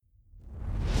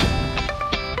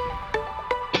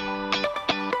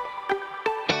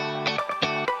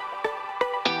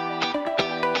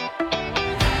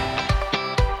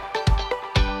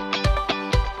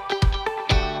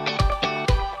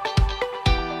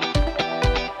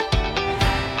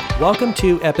Welcome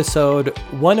to episode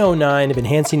 109 of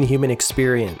Enhancing the Human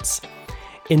Experience.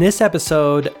 In this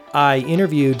episode, I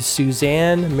interviewed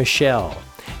Suzanne Michel.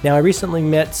 Now, I recently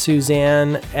met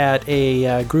Suzanne at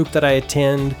a group that I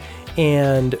attend,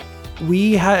 and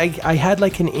I had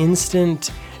like an instant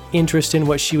interest in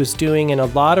what she was doing, and a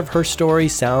lot of her story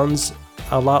sounds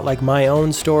a lot like my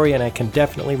own story, and I can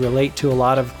definitely relate to a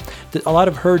lot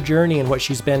of her journey and what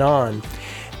she's been on.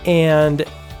 And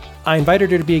I invited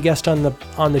her to be a guest on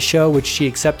the show, which she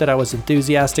accepted. I was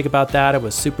enthusiastic about that. I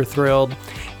was super thrilled.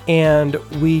 And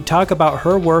we talk about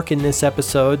her work in this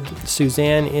episode.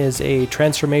 Suzanne is a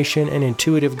transformation and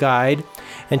intuitive guide,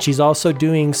 and she's also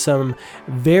doing some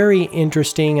very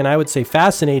interesting and I would say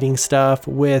fascinating stuff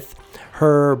with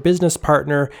her business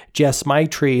partner, Jess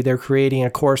Maitri. They're creating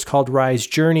a course called Rise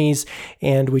Journeys,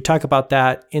 and we talk about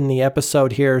that in the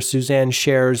episode here. Suzanne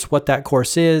shares what that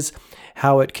course is,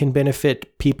 how it can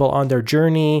benefit people on their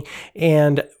journey,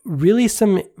 and really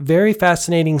some very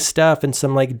fascinating stuff and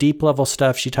some like deep level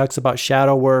stuff. She talks about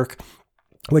shadow work,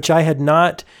 which I had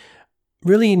not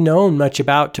really known much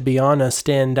about, to be honest,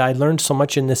 and I learned so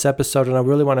much in this episode, and I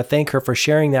really want to thank her for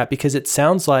sharing that, because it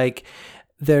sounds like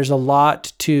there's a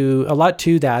lot to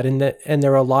that, and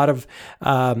there are a lot of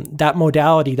that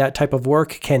modality, that type of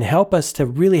work can help us to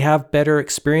really have better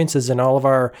experiences in all of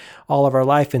our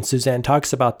life. And Suzanne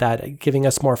talks about that, giving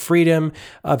us more freedom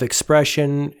of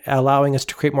expression, allowing us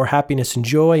to create more happiness and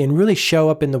joy, and really show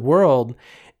up in the world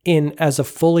as a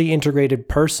fully integrated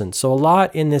person. So a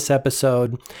lot in this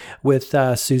episode with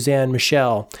Suzanne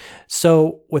Michel.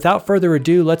 So without further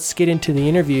ado, let's get into the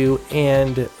interview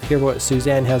and hear what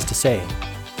Suzanne has to say.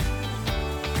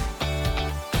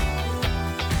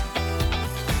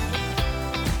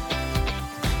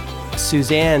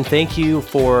 Suzanne, thank you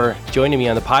for joining me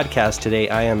on the podcast today.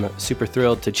 I am super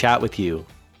thrilled to chat with you.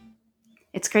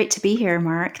 It's great to be here,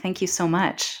 Mark. Thank you so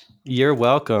much. You're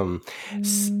welcome.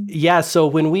 Yeah. So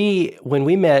when we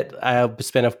met,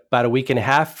 spent about a week and a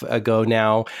half ago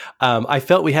now, I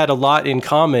felt we had a lot in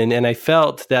common, and I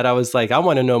felt that I was like, I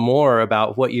want to know more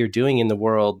about what you're doing in the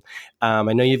world. I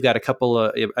know you've got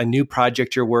a new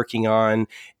project you're working on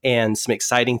and some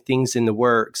exciting things in the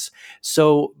works.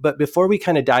 So, but before we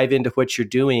kind of dive into what you're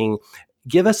doing,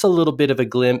 give us a little bit of a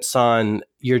glimpse on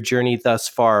your journey thus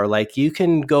far. Like, you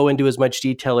can go into as much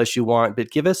detail as you want, but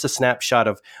give us a snapshot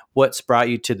of what's brought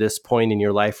you to this point in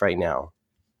your life right now.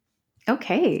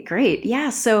 Okay, great. Yeah.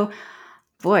 So,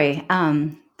 boy,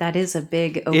 that is a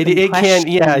big open It question.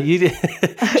 can, yeah. You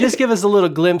just give us a little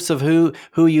glimpse of who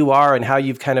you are and how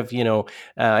you've kind of,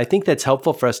 I think that's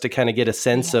helpful for us to kind of get a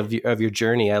sense of your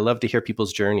journey. I love to hear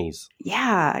people's journeys.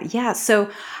 Yeah. So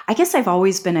I guess I've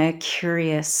always been a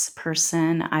curious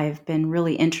person. I've been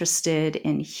really interested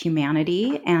in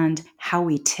humanity and how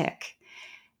we tick.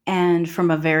 And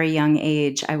from a very young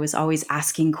age, I was always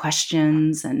asking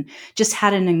questions and just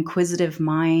had an inquisitive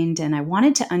mind. And I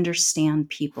wanted to understand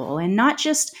people, and not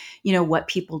just, what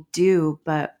people do,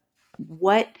 but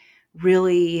what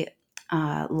really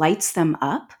lights them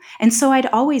up. And so I'd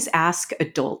always ask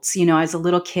adults, as a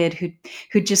little kid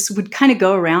who just would kind of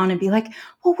go around and be like,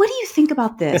 well, what do you think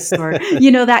about this? Or,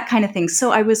 that kind of thing.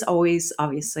 So I was always,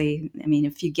 obviously,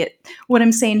 if you get what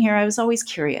I'm saying here, I was always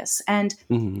curious. And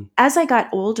as I got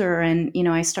older and,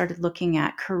 I started looking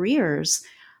at careers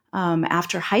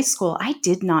after high school, I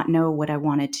did not know what I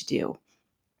wanted to do.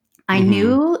 I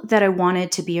knew that I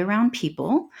wanted to be around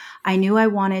people. I knew I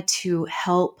wanted to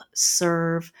help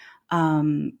serve,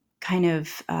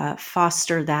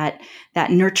 foster that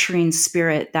nurturing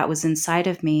spirit that was inside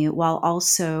of me, while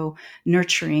also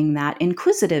nurturing that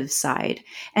inquisitive side.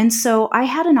 And so I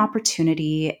had an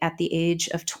opportunity at the age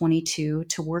of 22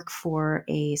 to work for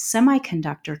a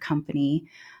semiconductor company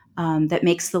that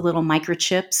makes the little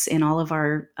microchips in all of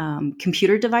our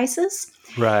computer devices.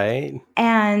 Right.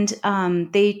 And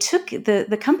they took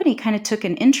the company kind of took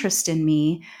an interest in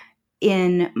me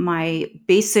in my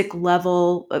basic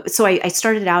level. So I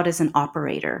started out as an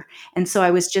operator. And so I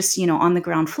was just, on the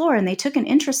ground floor, and they took an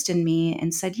interest in me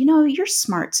and said, you're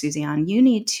smart, Suzanne, you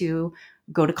need to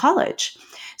go to college.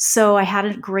 So I had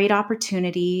a great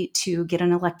opportunity to get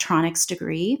an electronics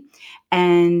degree.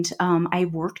 And I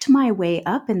worked my way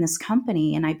up in this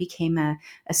company, and I became a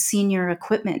senior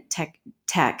equipment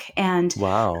tech. And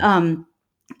wow.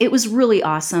 It was really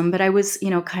awesome. But I was,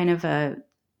 kind of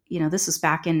this was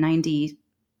back in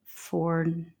 94,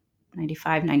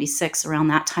 95, 96, around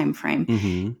that time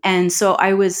frame. And so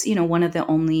I was, one of the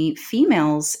only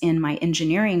females in my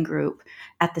engineering group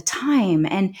at the time.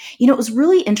 And, it was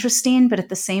really interesting, but at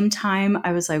the same time,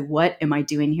 I was like, what am I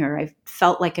doing here? I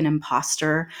felt like an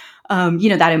imposter.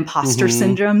 that imposter Hmm.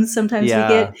 syndrome sometimes we get.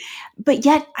 Yeah. But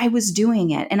yet I was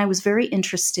doing it, and I was very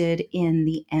interested in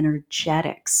the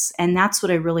energetics. And that's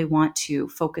what I really want to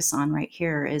focus on right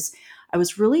here is I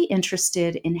was really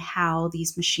interested in how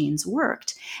these machines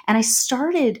worked. And I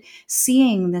started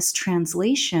seeing this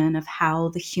translation of how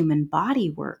the human body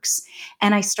works.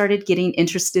 And I started getting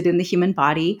interested in the human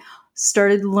body,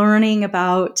 started learning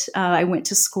about, I went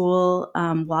to school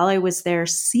while I was there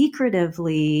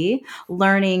secretively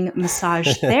learning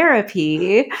massage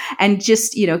therapy, and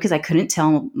just, because I couldn't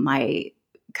tell my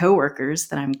coworkers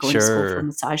that I'm going to school for Sure.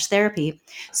 massage therapy.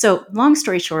 So, long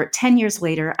story short, 10 years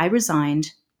later, I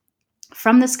resigned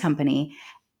from this company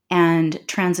and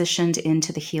transitioned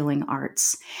into the healing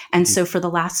arts. And Mhm. so for the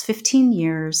last 15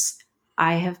 years,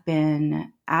 I have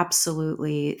been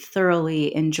absolutely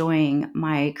thoroughly enjoying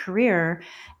my career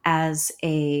as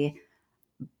a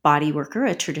body worker,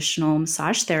 a traditional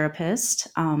massage therapist.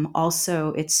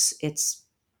 Also, it's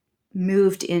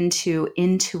moved into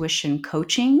intuition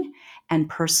coaching and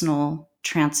personal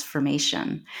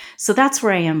transformation. So that's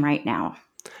where I am right now.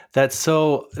 That's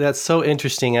so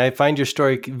interesting. I find your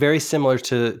story very similar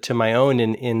to my own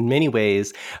in many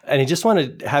ways, and I just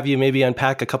want to have you maybe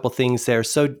unpack a couple things there.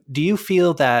 So, do you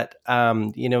feel that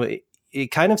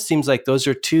it kind of seems like those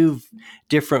are two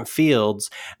different fields?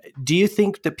 Do you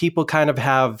think that people kind of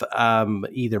have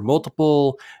either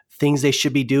multiple things they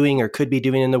should be doing or could be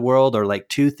doing in the world, or like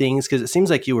two things? Because it seems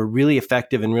like you were really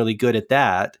effective and really good at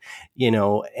that,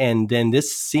 and then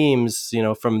this seems,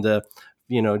 from the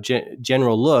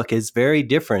general look is very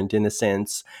different in a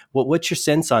sense. What's your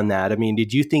sense on that? I mean,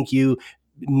 did you think you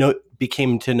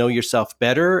became to know yourself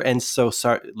better, and so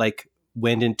like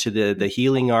went into the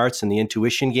healing arts and the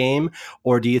intuition game,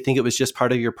 or do you think it was just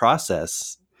part of your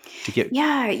process to get?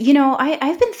 Yeah,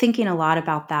 I've been thinking a lot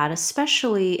about that,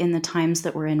 especially in the times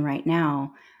that we're in right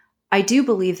now. I do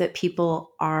believe that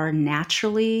people are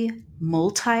naturally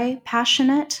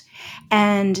multi-passionate,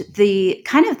 and the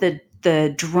kind of the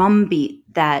drumbeat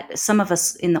that some of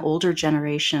us in the older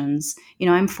generations,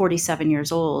 I'm 47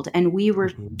 years old, and we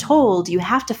were Mhm. told you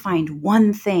have to find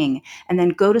one thing and then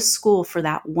go to school for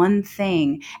that one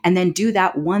thing and then do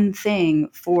that one thing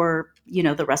for,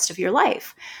 the rest of your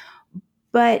life.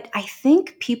 But I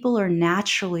think people are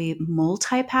naturally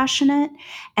multi-passionate,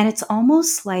 and it's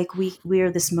almost like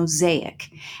we're this mosaic.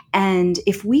 And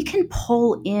if we can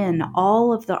pull in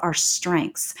all of our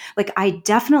strengths, like I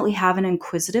definitely have an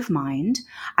inquisitive mind.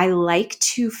 I like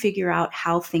to figure out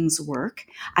how things work.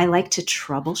 I like to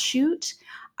troubleshoot.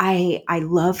 I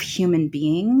love human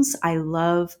beings. I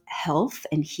love health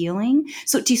and healing.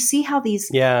 So do you see how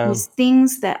Yeah. these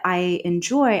things that I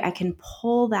enjoy, I can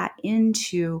pull that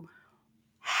into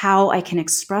how I can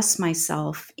express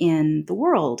myself in the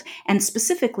world. And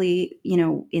specifically,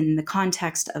 in the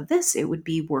context of this, it would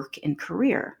be work and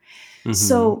career. Hmm.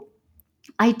 So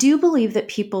I do believe that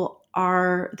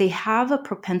they have a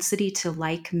propensity to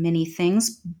like many things,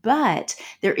 but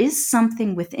there is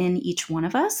something within each one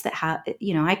of us that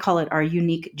I call it our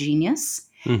unique genius,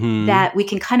 Hmm. that we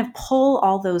can kind of pull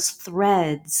all those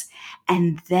threads,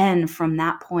 and then from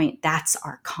that point, that's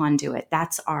our conduit.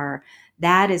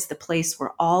 That is the place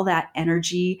where all that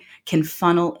energy can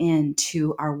funnel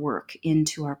into our work,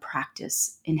 into our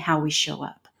practice, in how we show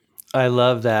up. I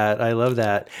love that. I love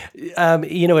that.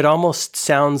 It almost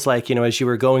sounds like, as you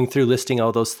were going through listing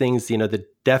all those things,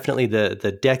 definitely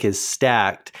the deck is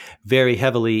stacked very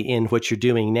heavily in what you're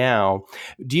doing now.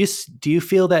 Do you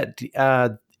feel that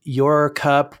your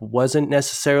cup wasn't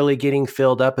necessarily getting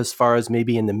filled up as far as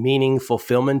maybe in the meaning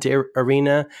fulfillment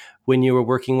arena when you were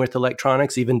working with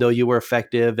electronics, even though you were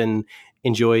effective and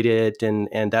enjoyed it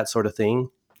and that sort of thing?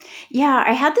 Yeah,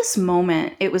 I had this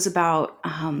moment. It was about,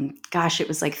 it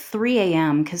was like 3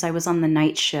 a.m. because I was on the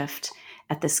night shift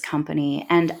at this company,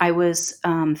 and I was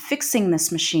fixing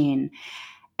this machine.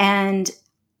 And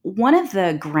one of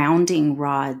the grounding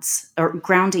rods or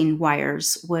grounding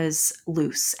wires was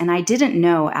loose. And I didn't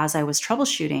know as I was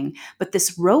troubleshooting, but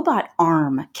this robot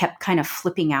arm kept kind of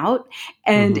flipping out,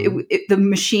 and Hmm. the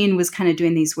machine was kind of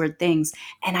doing these weird things.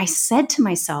 And I said to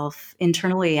myself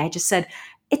internally, I just said,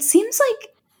 it seems like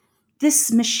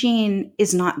this machine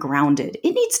is not grounded.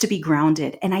 It needs to be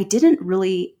grounded. And I didn't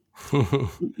really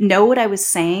know what I was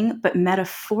saying, but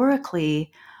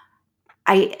metaphorically,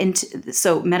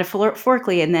 so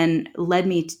metaphorically, and then led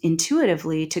me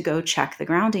intuitively to go check the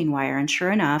grounding wire. And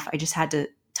sure enough, I just had to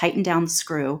tighten down the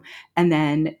screw, and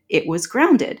then it was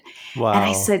grounded. And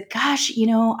I Wow. said, "Gosh,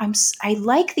 I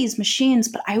like these machines,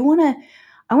 but I want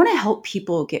to help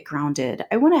people get grounded.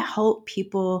 I want to help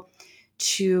people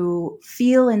to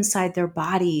feel inside their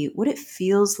body what it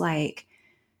feels like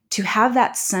to have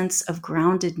that sense of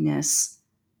groundedness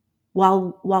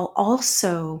while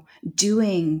also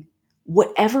doing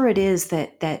whatever it is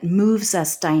that moves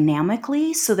us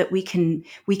dynamically so that we can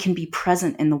be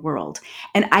present in the world.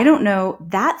 And I don't know,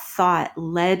 that thought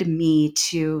led me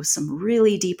to some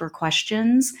really deeper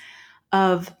questions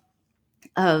of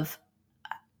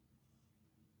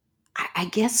I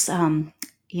guess,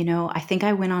 I think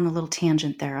I went on a little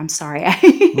tangent there. I'm sorry.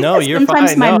 No, you're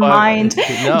Sometimes fine. my No, mind no,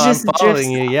 I'm just following drifts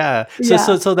you. off. Yeah.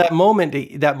 Yeah. So that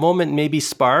moment maybe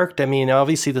sparked. I mean,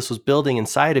 obviously this was building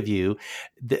inside of you.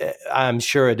 I'm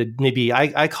sure it had, maybe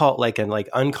I call it like in like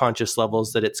unconscious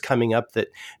levels, that it's coming up, that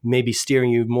maybe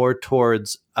steering you more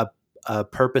towards a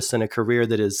purpose and a career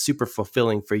that is super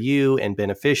fulfilling for you and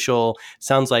beneficial.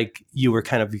 Sounds like you were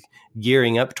kind of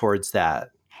gearing up towards that,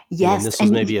 and Yes. this was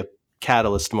And maybe a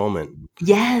catalyst moment.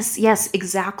 yes, yes,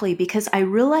 exactly. Because I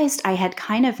realized I had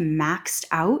kind of maxed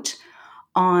out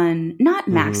on, not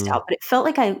maxed Hmm. out, but it felt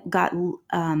like I got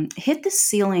hit the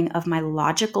ceiling of my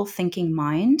logical thinking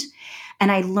mind.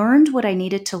 And I learned what I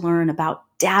needed to learn about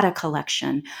data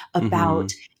collection,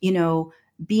 about, Hmm. you know,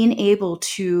 being able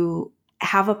to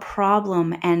have a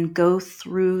problem and go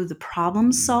through the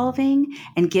problem solving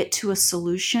and get to a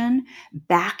solution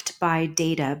backed by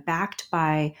data, backed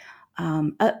by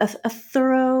a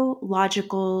thorough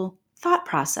logical thought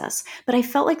process. But I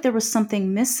felt like there was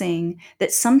something missing,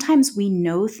 that sometimes we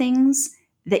know things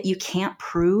that you can't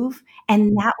prove.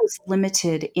 And that was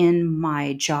limited in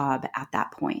my job at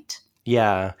that point.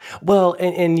 Yeah. Well,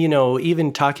 and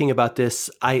even talking about this,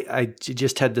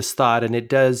 just had this thought, and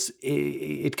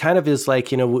it kind of is like,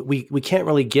 we can't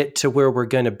really get to where we're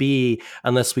going to be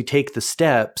unless we take the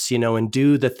steps, and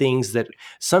do the things that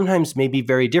sometimes may be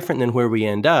very different than where we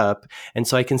end up. And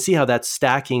so I can see how that's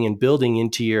stacking and building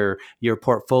into your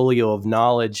portfolio of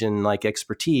knowledge and like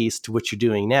expertise to what you're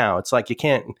doing now. It's like you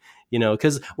can't,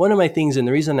 because one of my things, and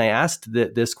the reason I asked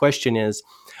this question is,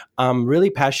 I'm really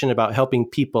passionate about helping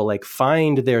people like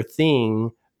find their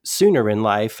thing sooner in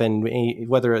life, and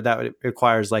whether that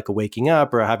requires like a waking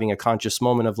up or having a conscious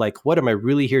moment of like, what am I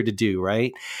really here to do,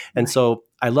 right? And Right. so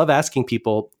I love asking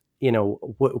people,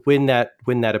 when that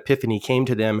epiphany came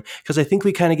to them, because I think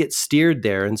we kind of get steered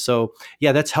there. And so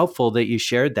yeah, that's helpful that you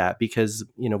shared that, because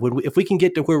if we can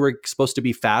get to where we're supposed to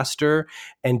be faster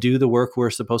and do the work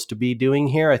we're supposed to be doing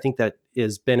here, I think that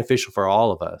is beneficial for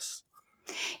all of us.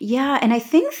 Yeah. And I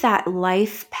think that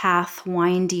life path,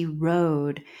 windy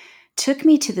road took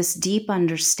me to this deep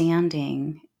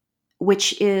understanding,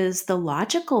 which is the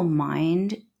logical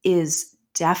mind is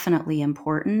definitely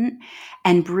important.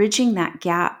 And bridging that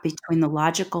gap between the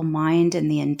logical mind and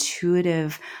the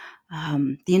intuitive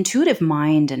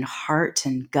mind and heart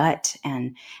and gut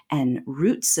and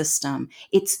root system,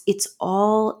 it's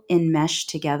all enmeshed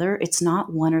together. It's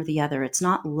not one or the other. It's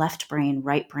not left brain,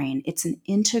 right brain. It's an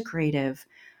integrative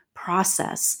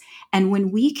process. And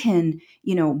when we can,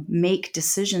 make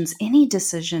decisions, any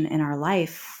decision in our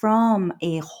life, from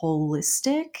a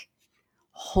holistic,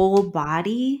 whole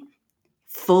body,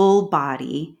 full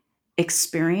body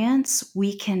experience,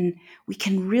 we can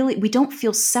really, we don't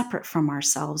feel separate from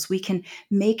ourselves. We can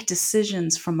make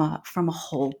decisions from a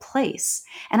whole place.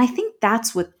 And I think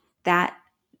that's what that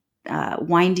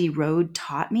windy road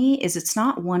taught me, is it's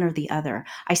not one or the other.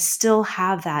 I still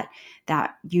have that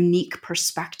unique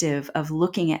perspective of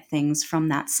looking at things from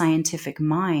that scientific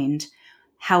mind.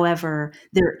 However,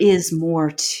 there is more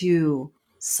to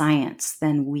science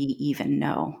than we even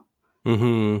know.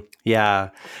 Yeah.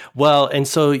 Well, and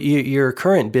so your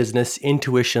current business,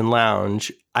 Intuition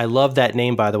Lounge, I love that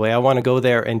name, by the way. I want to go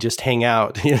there and just hang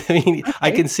out. I mean, I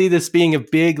Okay. can see this being a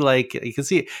big, like, you can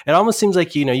see it almost seems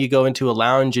like, you go into a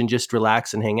lounge and just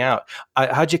relax and hang out.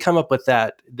 How'd you come up with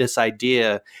this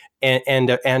idea?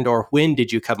 And or when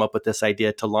did you come up with this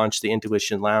idea to launch the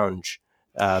Intuition Lounge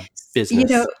uh,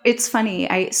 business? It's funny.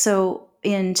 I so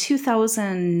in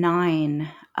 2009,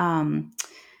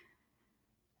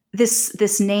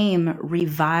 this name,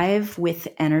 Revive with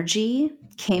Energy,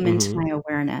 came into Hmm. my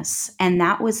awareness, and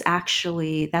that's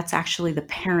actually the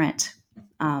parent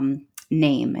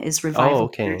name, is Revive Oh, with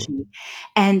okay. Energy.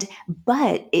 And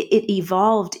but it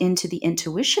evolved into the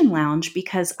Intuition Lounge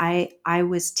because I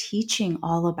was teaching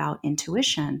all about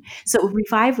intuition. So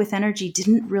Revive with Energy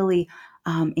didn't really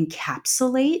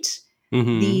encapsulate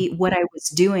Hmm. the what I was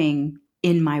doing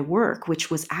in my work,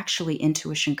 which was actually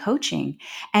intuition coaching.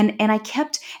 And I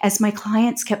kept, as my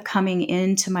clients kept coming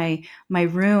into my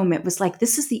room, it was like,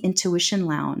 this is the Intuition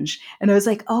Lounge. And I was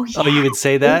like, oh Oh, yeah, you would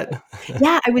say that?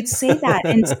 yeah, I would say that.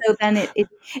 And so then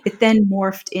it then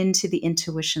morphed into the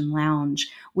Intuition Lounge,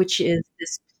 which is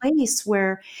this place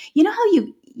where, you know how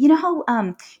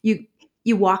you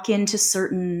you walk into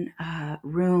certain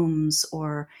rooms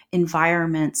or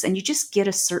environments and you just get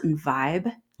a certain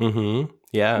vibe. Mm-hmm.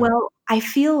 Yeah. Well, I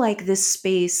feel like this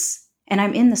space, and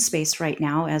I'm in the space right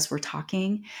now as we're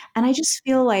talking, and I just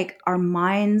feel like our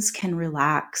minds can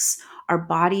relax, our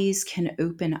bodies can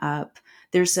open up.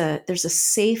 There's a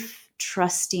safe,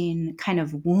 trusting kind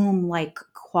of womb-like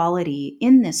quality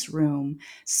in this room,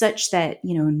 such that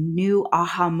new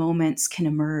aha moments can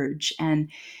emerge, and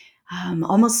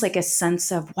almost like a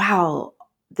sense of, wow,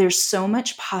 there's so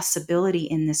much possibility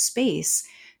in this space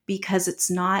because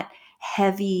it's not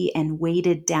heavy and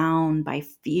weighted down by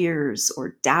fears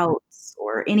or doubts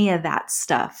or any of that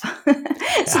stuff.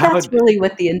 So How that's really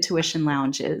what the Intuition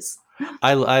Lounge is.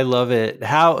 I love it.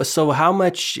 How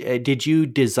much did you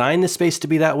design the space to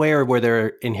be that way, or were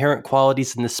there inherent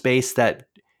qualities in the space that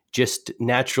just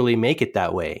naturally make it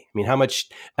that way? I mean, how much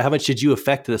did you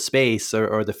affect the space,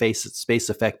 or the space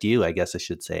affect you, I guess I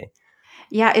should say?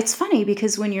 Yeah, it's funny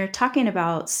because when you're talking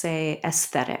about, say,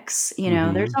 aesthetics, there's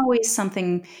Mm-hmm. always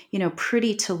something,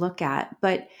 pretty to look at.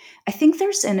 But I think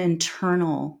there's an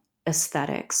internal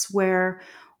aesthetics where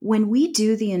when we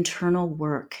do the internal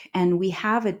work and we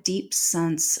have a deep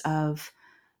sense of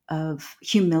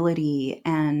humility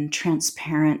and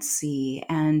transparency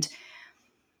and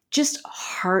just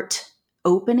heart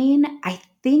opening, I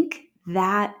think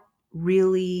that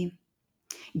really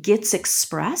gets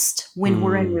expressed when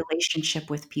we're in Mm. relationship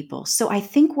with people. So I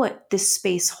think what this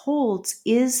space holds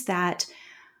is that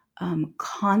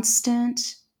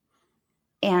constant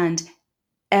and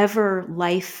ever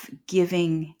life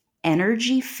giving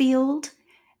energy field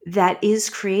that is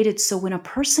created. So when a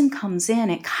person comes in,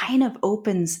 it kind of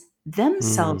opens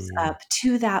themselves Mm. up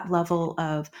to that level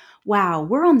of, wow,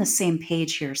 we're on the same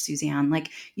page here, Suzanne. Like,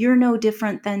 you're no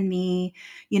different than me.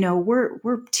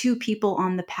 We're two people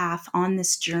on the path on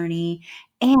this journey.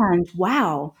 And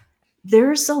wow,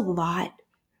 there's a lot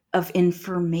of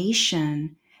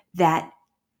information that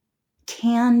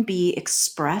can be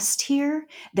expressed here,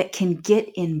 that can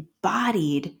get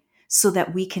embodied so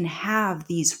that we can have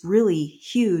these really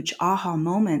huge aha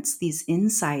moments, these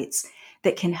insights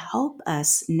that can help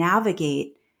us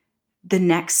navigate the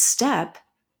next step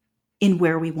in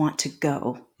where we want to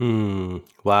go. Mm.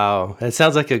 Wow, that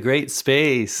sounds like a great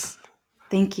space.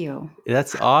 Thank you.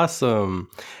 That's awesome.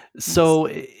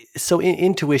 Yes. So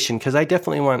intuition, because I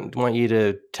definitely want you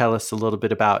to tell us a little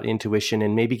bit about intuition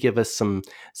and maybe give us some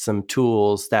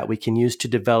tools that we can use to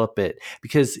develop it.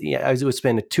 Because yeah, I was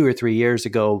spent 2 or 3 years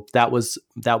ago. That was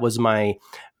my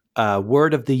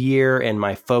word of the year and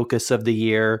my focus of the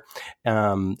year.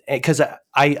 Because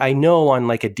I know on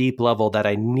like a deep level that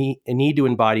I need to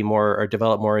embody more or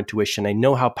develop more intuition. I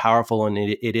know how powerful and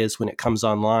it is when it comes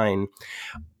online.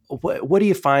 What do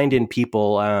you find in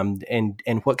people,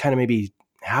 and what kind of maybe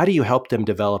how do you help them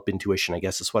develop intuition? I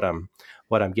guess is what I'm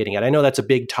getting at. I know that's a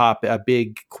big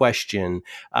question,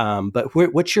 but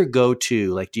what's your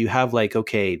go-to? Like, do you have like,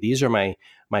 okay, these are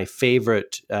my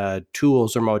favorite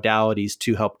tools or modalities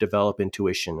to help develop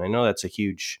intuition? I know that's a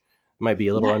huge, might be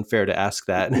a little Yeah. unfair to ask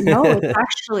No, it's that.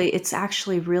 actually it's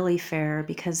actually really fair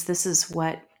because this is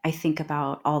what I think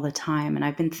about all the time, and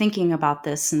I've been thinking about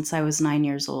this since I was 9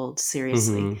 years old,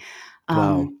 seriously. Hmm.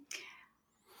 Wow. Um,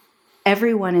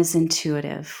 Everyone is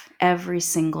intuitive. Every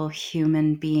single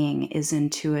human being is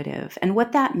intuitive. And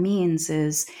what that means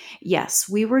is, yes,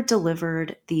 we were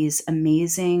delivered these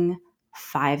amazing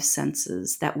five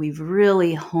senses that we've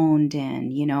really honed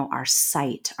in, our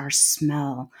sight, our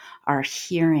smell, our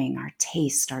hearing, our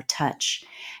taste, our touch.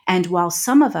 And while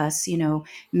some of us,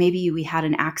 maybe we had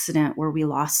an accident where we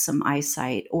lost some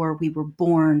eyesight or we were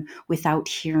born without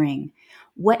hearing,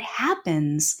 what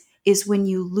happens is when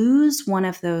you lose one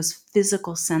of those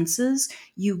physical senses,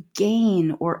 you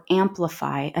gain or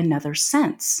amplify another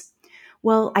sense.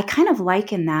 Well, I kind of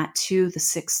liken that to the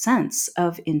sixth sense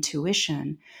of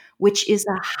intuition, which is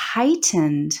a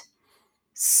heightened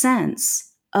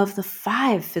sense of the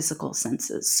five physical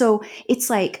senses. So it's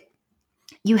like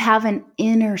you have an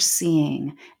inner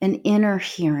seeing, an inner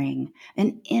hearing,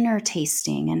 an inner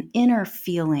tasting, an inner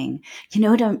feeling. You know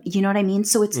what I mean?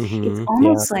 So it's Hmm. Yeah.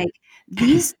 almost like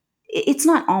these it's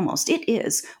not almost, it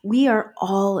is. We are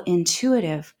all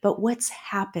intuitive, but what's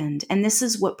happened, and this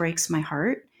is what breaks my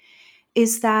heart,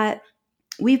 is that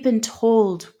we've been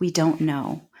told we don't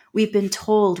know. We've been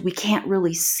told we can't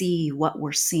really see what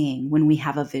we're seeing when we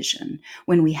have a vision,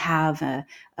 when we have a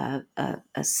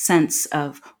sense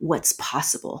of what's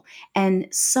possible. And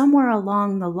somewhere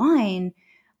along the line,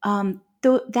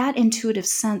 that intuitive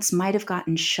sense might have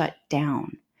gotten shut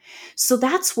down. So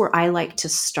that's where I like to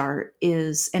start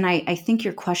is, and I think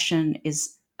your question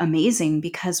is amazing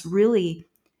because really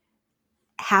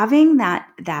having that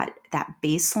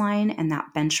baseline and that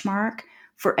benchmark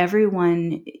for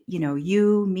everyone,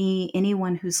 you, me,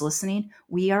 anyone who's listening,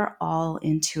 we are all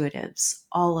intuitives,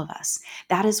 all of us.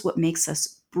 That is what makes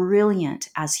us brilliant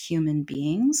as human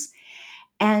beings.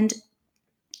 And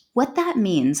what that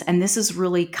means, and this is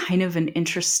really kind of an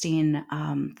interesting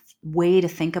way to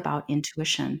think about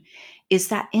intuition, is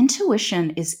that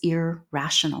intuition is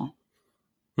irrational.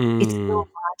 It's Mm,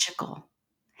 illogical.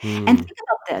 And mm. think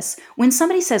about this. When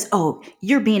somebody says, "Oh,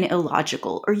 you're being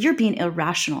illogical," or "You're being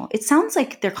irrational," it sounds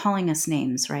like they're calling us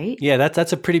names, right? Yeah,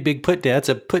 that's a pretty big put down. That's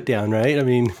a put down, right? I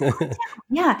mean,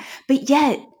 Yeah. But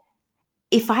yet,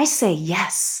 if I say,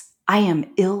 "Yes, I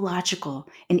am illogical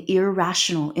and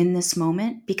irrational in this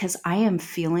moment because I am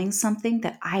feeling something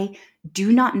that I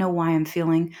do not know why I'm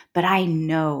feeling, but I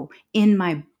know in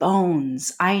my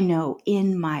bones, I know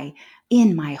in my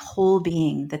whole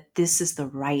being that this is the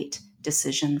right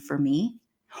decision for me,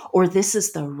 or this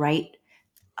is the right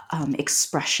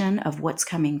expression of what's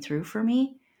coming through for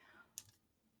me."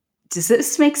 Does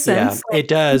this make yeah, sense? it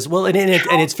does. Well, and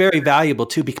it's very valuable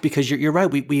too because you're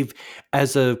right. We've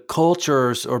as a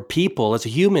culture or people as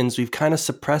humans we've kind of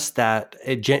suppressed that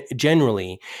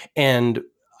generally, and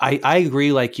I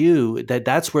agree like you that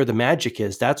that's where the magic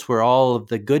is. That's where all of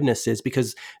the goodness is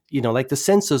because like the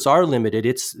senses are limited.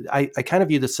 I kind of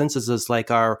view the senses as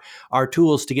like our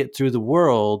tools to get through the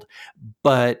world,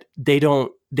 but they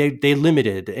don't they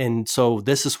limited, and so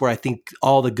this is where I think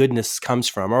all the goodness comes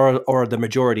from, or the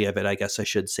majority of it, I guess I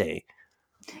should say.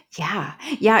 Yeah.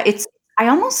 Yeah, I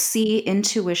almost see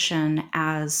intuition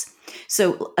as,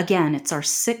 so again, it's our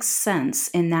sixth sense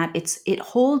in that it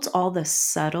holds all the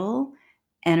subtle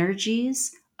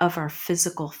energies of our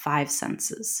physical five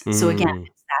senses. So again, Mm,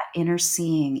 it's that inner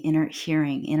seeing, inner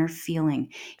hearing, inner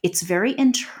feeling. It's very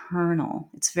internal.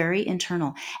 It's very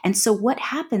internal. And so what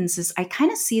happens is I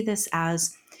kind of see this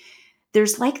as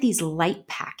there's like these light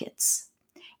packets,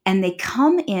 and they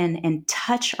come in and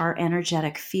touch our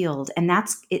energetic field, and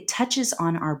it touches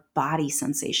on our body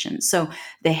sensation. So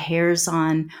the hairs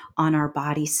on our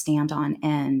body stand on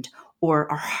end,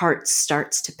 or our heart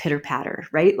starts to pitter patter,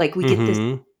 right? Like we get this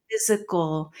mm-hmm,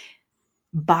 physical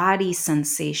body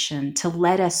sensation to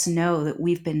let us know that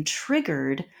we've been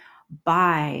triggered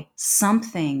by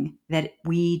something that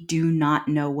we do not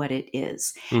know what it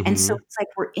is. And so mm-hmm. it's like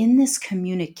we're in this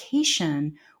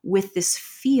communication with this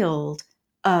field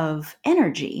of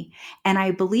energy. And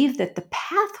I believe that the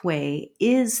pathway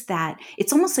is that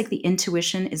it's almost like the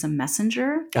intuition is a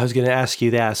messenger. I was going to ask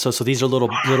you that. So these are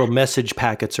little message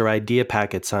packets or idea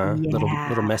packets, huh? Little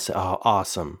Yeah. message. Oh,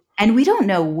 awesome. And we don't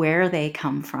know where they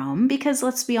come from because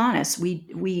let's be honest,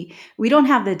 we don't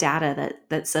have the data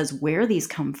that says where these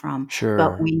come from, but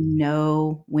Sure. we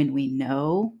know when we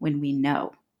know,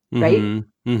 right? Mm-hmm.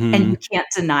 And Mm-hmm. you can't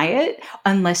deny it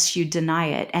unless you deny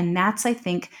it. And that's, I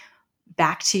think,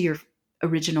 back to your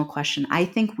original question. I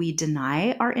think we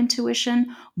deny our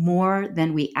intuition more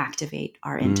than we activate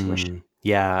our intuition.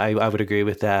 Yeah, I would agree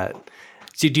with that.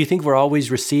 So do you think we're always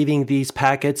receiving these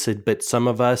packets, but some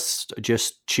of us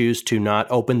just choose to not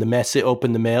open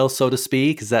the mail, so to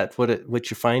speak? Is that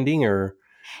what you're finding, or?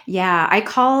 Yeah, I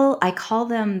call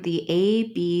them the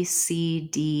A, B, C,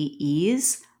 D,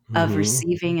 E's of Hmm.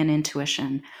 receiving an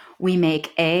intuition. We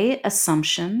make A,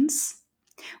 assumptions.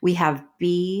 We have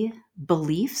B,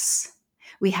 beliefs.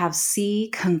 We have C,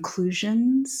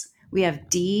 conclusions. We have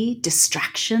D,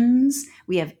 distractions.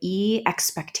 We have E,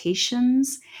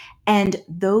 expectations. And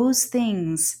those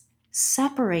things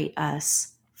separate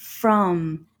us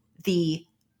from the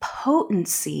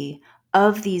potency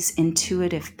of these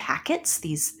intuitive packets,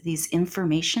 these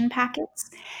information packets.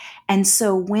 And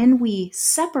so when we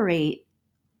separate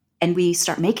and we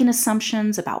start making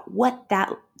assumptions about what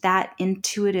that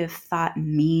intuitive thought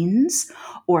means,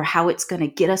 or how it's going to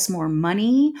get us more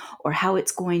money, or how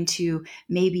it's going to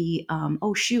maybe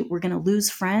oh shoot, we're going to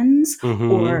lose friends, Hmm.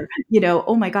 or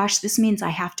oh my gosh, this means I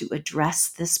have to address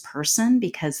this person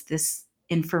because this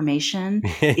information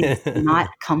is not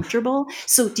comfortable.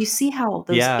 So do you see how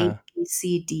those A, Yeah. B,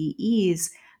 C, D,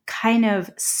 E's kind of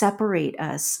separate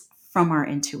us from our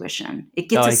intuition? It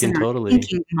Oh, gets I us in can our totally.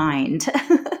 thinking mind.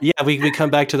 Yeah, we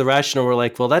come back to the rational. We're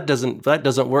like, well, that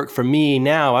doesn't work for me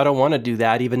now. I don't want to do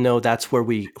that, even though that's where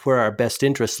our best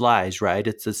interest lies, right?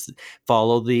 It's just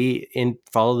follow the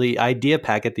idea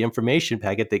packet, the information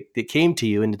packet that came to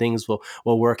you, and things will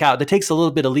work out. That takes a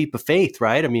little bit of leap of faith,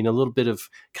 right? I mean, a little bit of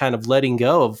kind of letting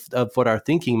go of what our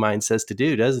thinking mind says to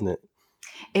do, doesn't it?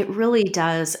 It really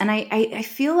does. And I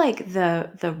feel like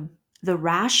the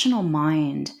rational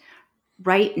mind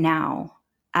right now,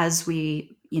 as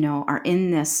we, are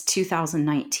in this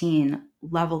 2019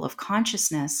 level of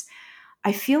consciousness,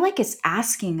 I feel like it's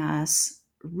asking us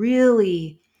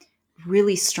really,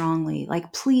 really strongly,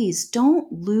 like, please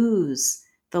don't lose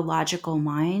the logical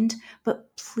mind,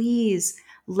 but please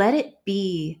let it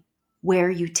be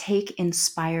where you take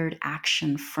inspired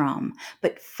action from,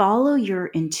 but follow your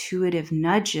intuitive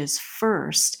nudges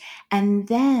first, and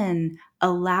then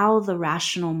allow the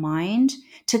rational mind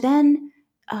to then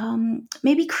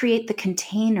maybe create the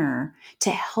container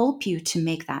to help you to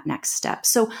make that next step.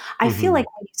 So I feel Hmm. like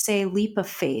when you say leap of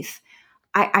faith,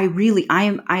 I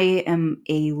am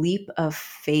a leap of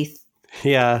faith.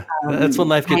 Yeah, that's when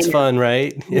life gets Kind of, fun,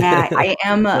 right? yeah, I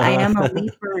am a Uh-huh.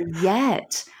 leaper,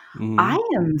 yet I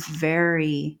Hmm. am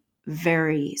very,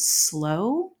 very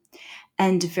slow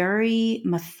and very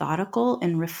methodical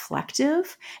and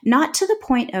reflective, not to the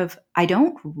point of I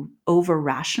don't over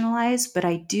rationalize, but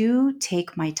I do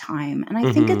take my time. And I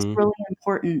think it's Hmm. really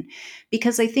important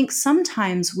because I think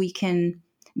sometimes we can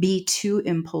be too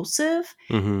impulsive,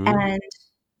 Hmm. and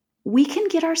we can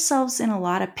get ourselves in a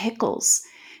lot of pickles.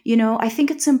 I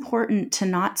think it's important to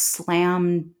not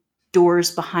slam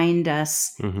doors behind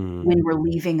us Hmm. when we're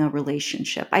leaving a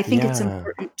relationship. I think it's Yeah,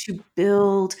 important to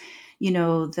build,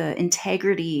 the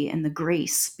integrity and the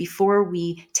grace before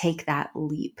we take that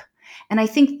leap. And I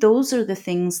think those are the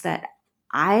things that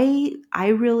I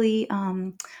really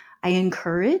I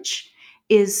encourage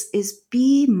is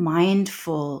be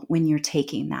mindful when you're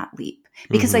taking that leap,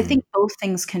 because I hmm. think both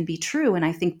things can be true. And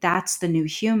I think that's the new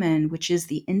human, which is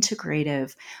the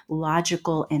integrative,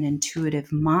 logical, and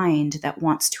intuitive mind that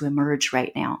wants to emerge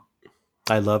right now.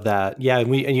 I love that. Yeah,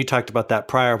 and you talked about that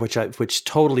prior, which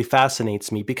totally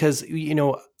fascinates me because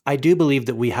I do believe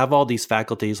that we have all these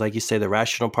faculties, like you say, the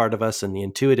rational part of us and the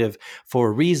intuitive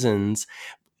for reasons,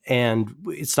 and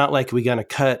it's not like we're going to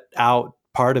cut out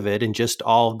part of it and just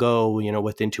all go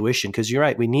with intuition, because you're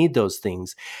right, we need those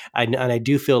things. And I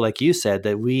do feel like you said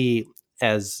that we,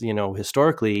 as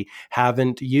historically,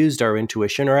 haven't used our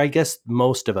intuition, or I guess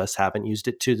most of us haven't used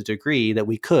it to the degree that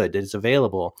we could, that is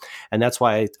available. And that's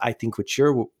why I think what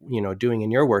you're doing in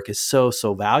your work is so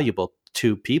valuable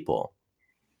to people.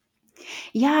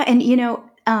 Yeah, and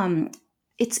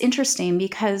it's interesting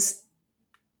because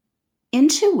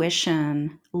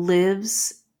intuition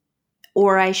lives,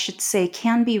 or I should say,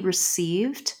 can be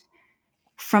received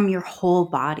from your whole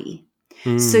body.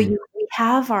 So Mm, we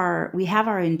have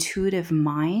our intuitive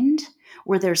mind,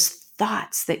 where there's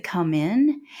thoughts that come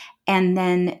in, and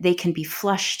then they can be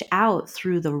flushed out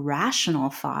through the rational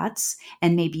thoughts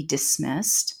and maybe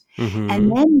dismissed. And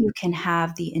hmm. then you can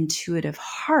have the intuitive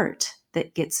heart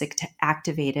that gets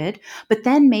activated, but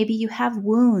then maybe you have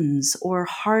wounds or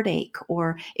heartache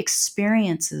or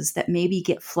experiences that maybe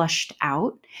get flushed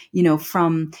out,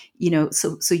 from,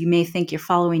 so you may think you're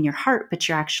following your heart, but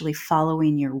you're actually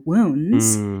following your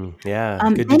wounds. Yeah,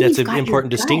 good. Then That's you've an got your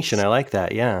important distinction. gut. I like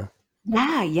that. Yeah.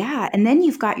 Yeah, yeah. And then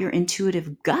you've got your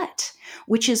intuitive gut,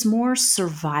 which is more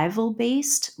survival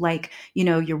based. Like,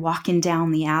 you're walking down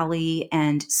the alley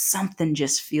and something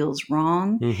just feels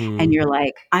wrong. And Hmm. you're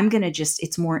like,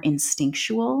 it's more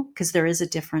instinctual, because there is a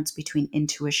difference between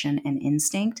intuition and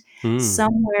instinct. Mm.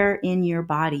 Somewhere in your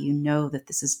body, you know that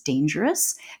this is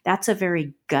dangerous. That's a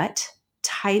very gut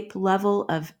type level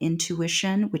of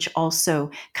intuition, which also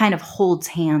kind of holds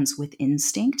hands with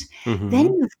instinct. Then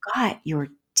Hmm. you've got your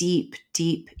deep,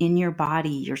 deep in your body,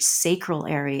 your sacral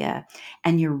area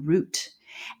and your root.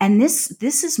 And this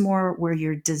is more where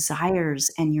your desires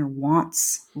and your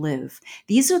wants live.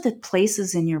 These are the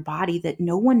places in your body that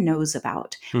no one knows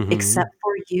about Hmm. except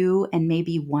for you and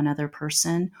maybe one other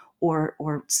person, or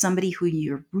somebody who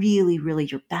you're really, really,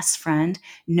 your best friend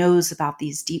knows about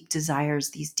these deep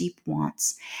desires, these deep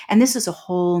wants. And this is a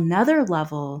whole nother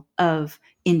level of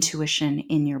intuition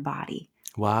in your body.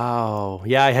 Wow.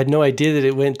 Yeah, I had no idea that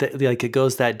it went like it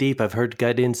goes that deep. I've heard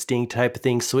gut instinct type of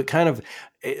things, so it kind of,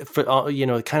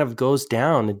 it kind of goes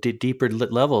down to deeper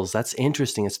levels. That's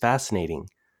interesting. It's fascinating.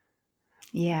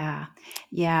 Yeah.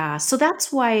 Yeah. So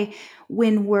that's why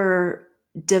when we're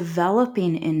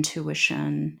developing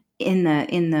intuition in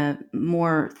the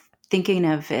more, thinking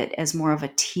of it as more of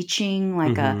a teaching,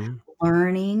 like a Hmm.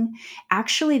 learning,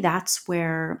 actually that's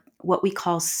where what we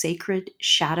call sacred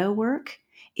shadow work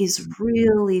is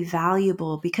really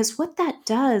valuable, because what that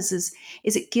does is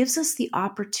it gives us the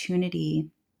opportunity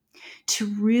to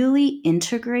really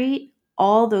integrate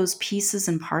all those pieces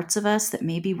and parts of us that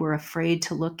maybe we're afraid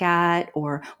to look at,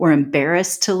 or we're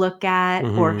embarrassed to look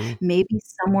at, or Hmm. maybe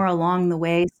somewhere along the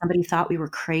way somebody thought we were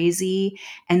crazy,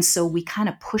 and so we kind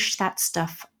of pushed that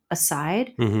stuff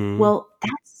aside. Hmm. Well,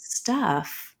 that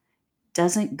stuff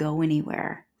doesn't go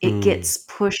anywhere. It gets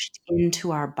pushed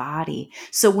into our body.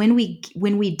 So when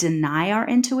we deny our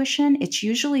intuition, it's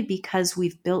usually because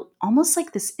we've built almost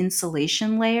like this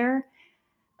insulation layer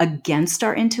against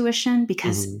our intuition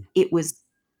because Mm-hmm. it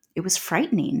was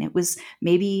frightening. It was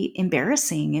maybe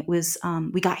embarrassing. It was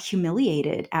we got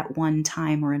humiliated at one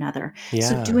time or another.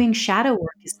 So Yeah. doing shadow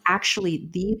work is actually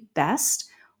the best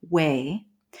way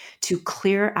to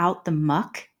clear out the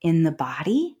muck in the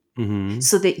body Mm-hmm.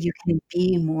 so that you can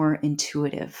be more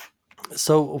intuitive.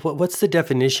 So, what's the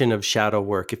definition of shadow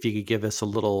work? If you could give us a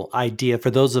little idea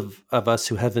for those of us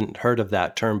who haven't heard of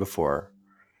that term before.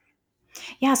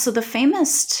 Yeah, so the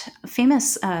famous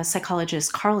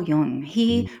psychologist Carl Jung,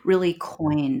 he Mhm. really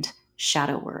coined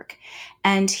shadow work,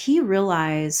 and he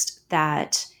realized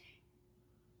that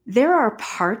there are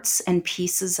parts and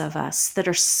pieces of us that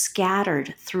are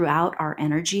scattered throughout our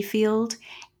energy field.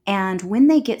 And when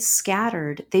they get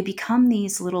scattered, they become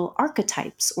these little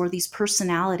archetypes or these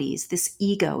personalities, this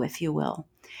ego, if you will.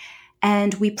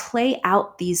 And we play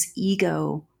out these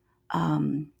ego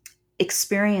um,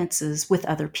 experiences with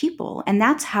other people. And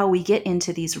that's how we get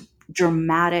into these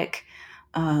dramatic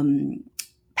um,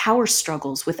 power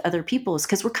struggles with other people, is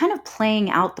because we're kind of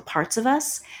playing out the parts of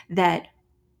us that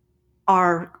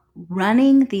are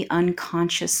running the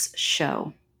unconscious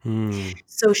show. Hmm.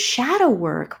 So shadow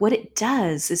work, what it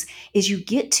does is you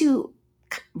get to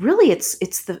really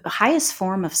it's the highest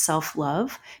form of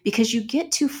self-love because you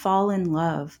get to fall in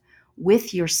love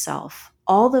with yourself.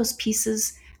 All those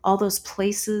pieces, all those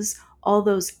places, all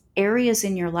those areas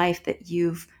in your life that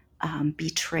you've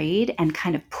betrayed and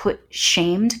kind of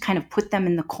shamed, kind of put them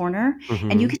in the corner,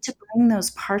 and you Mm-hmm. get to bring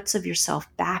those parts of yourself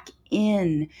back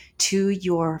in to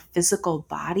your physical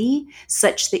body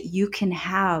such that you can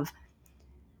have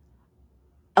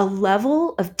a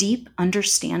level of deep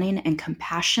understanding and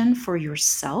compassion for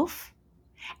yourself.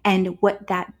 And what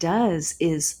that does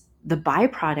is the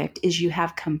byproduct is you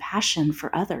have compassion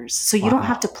for others. So you don't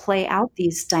have to Wow. play out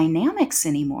these dynamics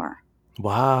anymore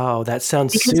Wow, that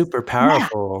sounds because, super yeah,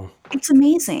 powerful. it's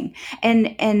amazing.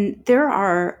 And there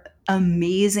are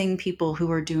amazing people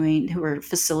who are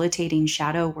facilitating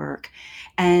shadow work.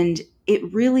 And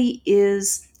it really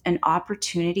is an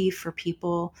opportunity for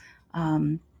people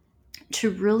um,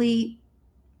 to really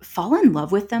fall in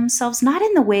love with themselves, not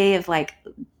in the way of like,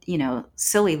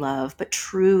 silly love, but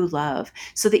true love,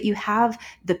 so that you have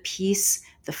the peace,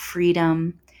 the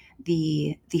freedom,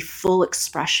 the full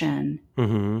expression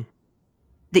Mm-hmm.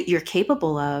 that you're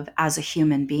capable of as a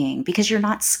human being because you're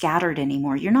not scattered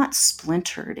anymore. You're not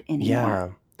splintered anymore. Yeah.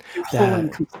 You're whole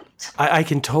and That complete. I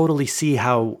can totally see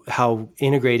how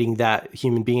integrating that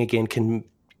human being again can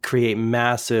create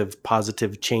massive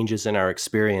positive changes in our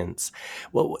experience.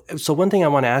 Well, so one thing I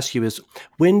want to ask you is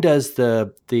when does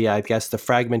the I guess the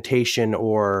fragmentation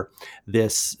or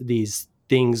these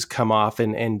things come off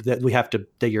and that we have to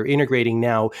that you're integrating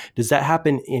now, does that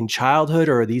happen in childhood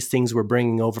or are these things we're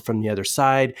bringing over from the other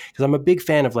side? Because I'm a big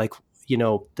fan of like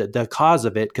the cause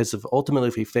of it, because if ultimately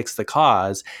if we fix the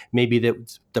cause, maybe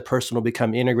the person will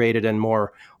become integrated and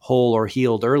more whole or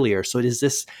healed earlier. So is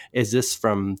this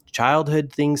from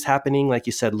childhood things happening, like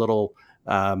you said, little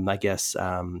I guess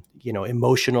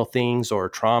emotional things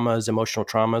or emotional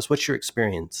traumas? What's your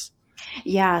experience?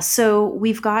 Yeah, so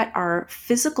we've got our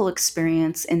physical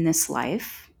experience in this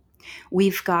life.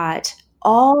 We've got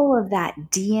all of that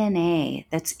DNA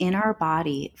that's in our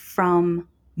body from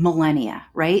millennia,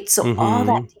 right? So all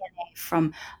that Mm-hmm. DNA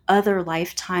from other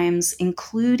lifetimes,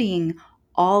 including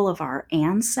all of our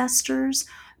ancestors,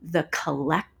 the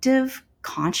collective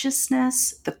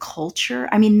consciousness, the culture.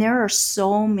 I mean, there are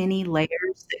so many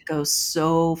layers that go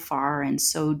so far and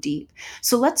so deep.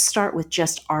 So let's start with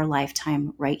just our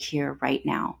lifetime right here, right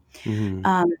now. Mm-hmm.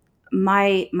 Um,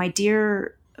 my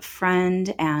dear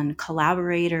friend and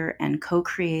collaborator and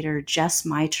co-creator Jess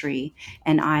Maitri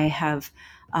and I have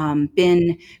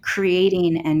been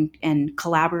creating and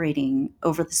collaborating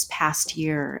over this past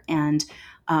year, and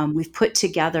we've put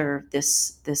together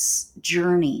this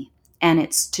journey, and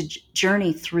it's to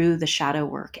journey through the shadow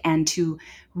work and to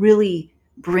really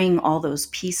bring all those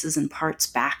pieces and parts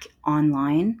back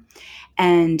online.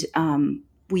 And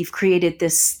we've created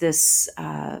this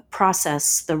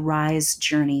process, the Rise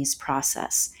Journeys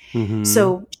process. Mm-hmm.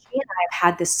 So she and I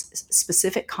have had this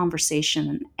specific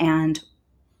conversation, and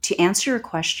to answer your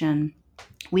question,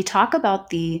 we talk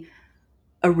about the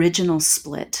original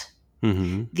split,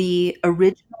 Mm-hmm. the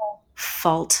original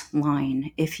fault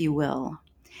line, if you will.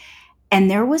 And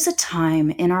there was a time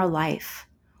in our life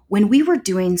when we were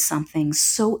doing something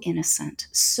so innocent,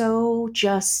 so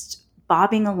just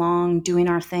bobbing along, doing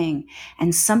our thing.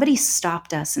 And somebody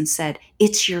stopped us and said,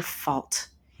 "It's your fault.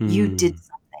 You did Mm-hmm.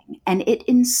 something." and it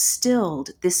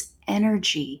instilled this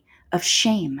energy of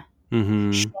shame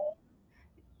Mm-hmm.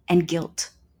 and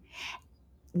guilt.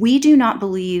 We do not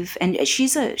believe, and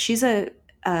she's a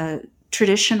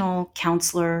traditional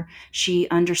counselor. She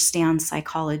understands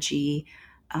psychology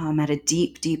at a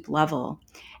deep level,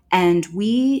 and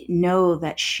we know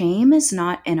that shame is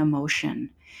not an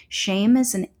emotion. Shame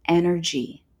is an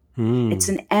energy. It's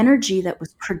Mm. an energy that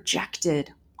was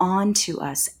projected onto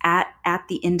us at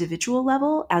the individual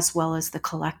level as well as the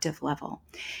collective level.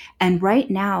 And right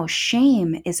now,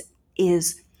 shame is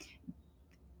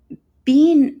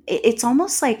being, it's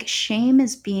almost like shame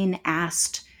is being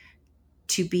asked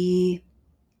to be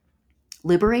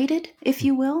liberated, if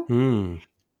you will. Mm.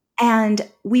 And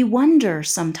we wonder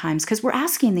sometimes, because we're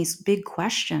asking these big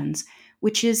questions,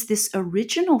 which is this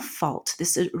original fault,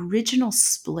 this original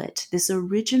split, this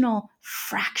original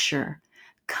fracture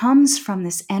comes from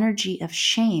this energy of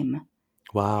shame.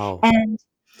 Wow. And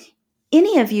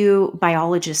any of you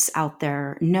biologists out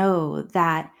there know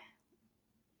that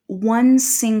one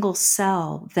single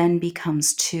cell then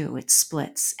becomes two, it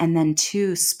splits, and then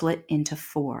two split into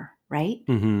four, right?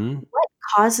 Mm-hmm. What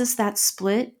causes that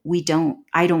split?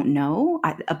 I don't know.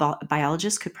 A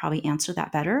biologist could probably answer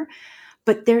that better,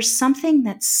 but there's something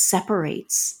that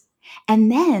separates. And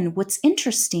then what's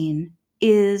interesting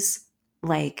is,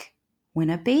 like, when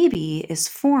a baby is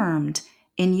formed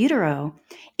in utero,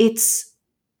 it's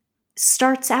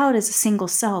starts out as a single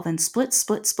cell, then splits,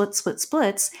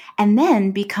 and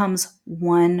then becomes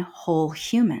one whole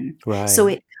human. So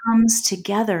Right. it comes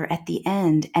together at the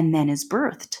end and then is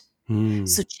birthed. Mm.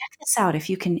 So check this out, if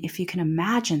you can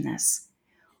imagine this.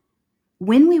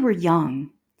 When we were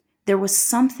young, there was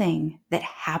something that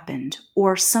happened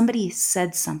or somebody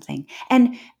said something,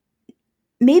 and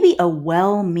maybe a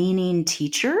well-meaning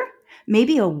teacher,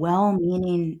 maybe a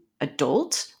well-meaning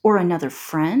adult or another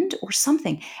friend or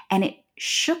something, and it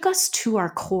shook us to our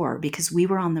core because we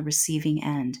were on the receiving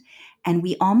end, and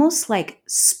we almost like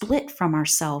split from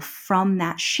ourselves from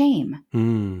that shame.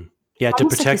 Mm. Yeah, to Almost like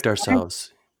this protect energy.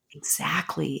 ourselves.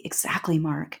 Exactly,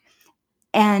 Mark.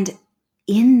 And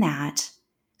in that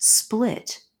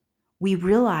split, we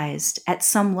realized at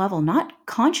some level, not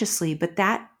consciously, but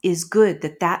that is good,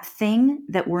 that that thing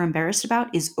that we're embarrassed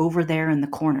about is over there in the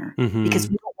corner because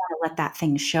Mm-hmm. we don't want to let that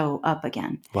thing show up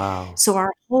again. Wow. So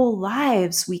our whole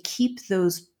lives, we keep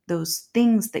those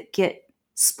things that get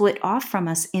split off from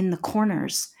us in the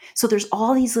corners. So there's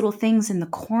all these little things in the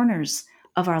corners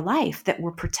of our life that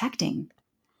we're protecting.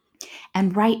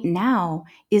 And right now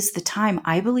is the time,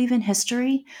 I believe, in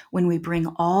history when we bring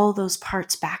all those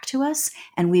parts back to us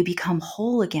and we become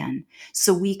whole again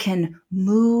so we can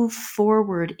move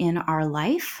forward in our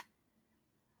life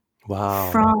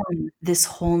Wow. from this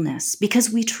wholeness,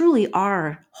 because we truly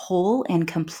are whole and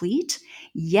complete.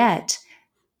 Yet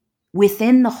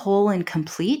within the whole and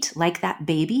complete, like that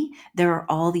baby, there are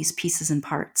all these pieces and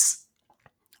parts,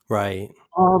 Right.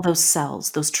 all those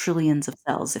cells, those trillions of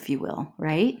cells, if you will,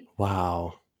 right?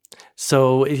 Wow.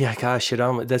 So yeah, gosh,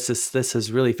 this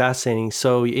is really fascinating.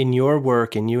 So in your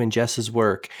work and you and Jess's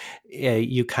work,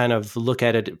 you kind of look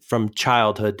at it from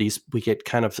childhood. We get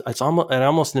kind of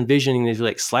almost envisioning these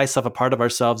like slice off a part of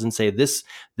ourselves and say this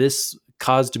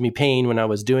caused me pain when I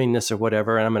was doing this or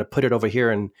whatever, and I'm going to put it over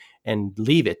here and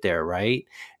leave it there, right?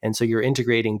 And so you're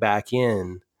integrating back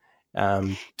in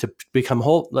to become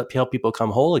whole, help people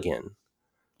come whole again.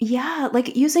 Yeah,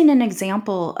 like using an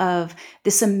example of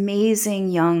this amazing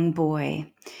young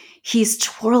boy. He's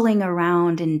twirling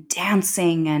around and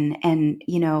dancing and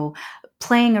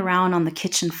playing around on the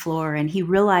kitchen floor, and he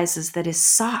realizes that his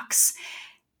socks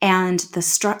and the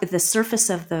surface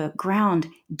of the ground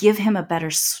give him a better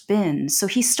spin. So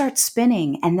he starts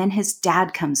spinning, and then his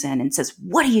dad comes in and says,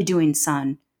 "What are you doing,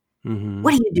 son? Mm-hmm.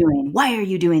 What are you doing? Why are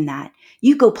you doing that?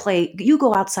 You go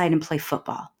outside and play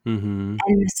football." Mm-hmm.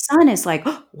 And the son is like,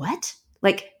 "Oh, what?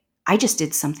 Like, I just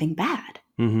did something bad."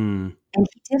 Mm-hmm.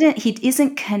 And he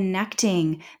isn't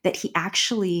connecting that he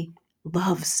actually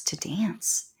loves to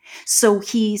dance. So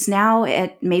he's now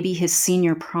at maybe his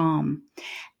senior prom,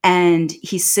 and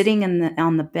he's sitting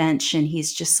on the bench, and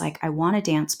he's just like, "I want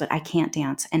to dance, but I can't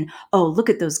dance. And oh, look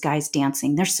at those guys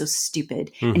dancing. They're so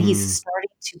stupid." And he's Mm-hmm. starting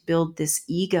to build this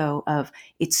ego of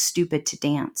it's stupid to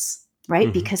dance, right?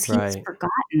 Mm-hmm. Because he's Right.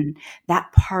 forgotten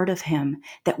that part of him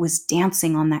that was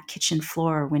dancing on that kitchen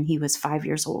floor when he was 5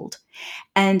 years old.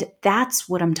 And that's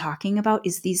what I'm talking about,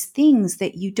 is these things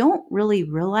that you don't really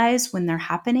realize when they're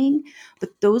happening,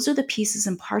 but those are the pieces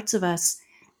and parts of us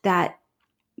that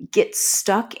get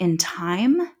stuck in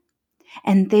time,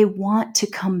 and they want to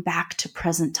come back to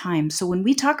present time. So when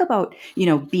we talk about,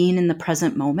 being in the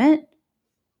present moment,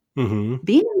 Mm-hmm.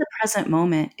 being in the present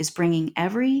moment is bringing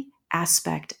every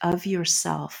aspect of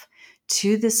yourself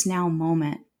to this now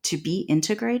moment to be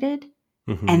integrated.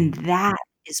 Hmm. And that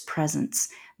is presence.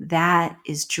 That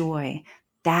is joy.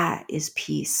 That is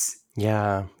peace.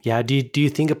 Yeah. Yeah. Do you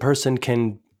think a person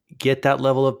can get that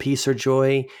level of peace or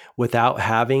joy without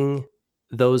having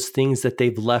those things that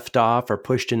they've left off or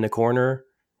pushed in the corner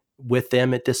with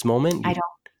them at this moment? I don't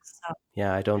think so.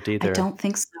 Yeah, I don't I either. don't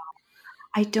think so.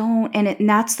 I don't. And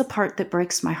that's the part that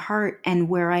breaks my heart. And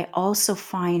where I also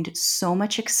find so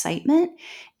much excitement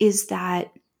is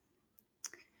that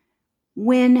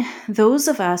when those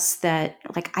of us that,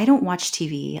 like, I don't watch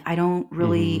TV, I don't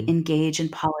really Hmm. engage in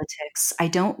politics, I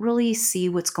don't really see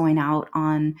what's going out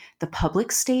on the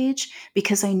public stage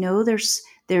because I know there's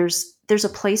a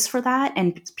place for that,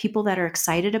 and people that are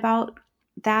excited about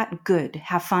that, good,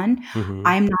 have fun. Hmm.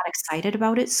 I'm not excited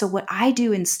about it. So what I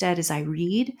do instead is I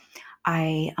read,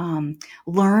 I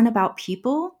learn about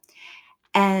people,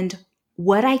 and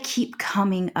what I keep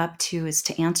coming up to is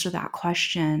to answer that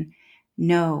question.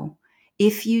 No,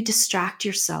 if you distract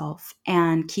yourself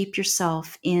and keep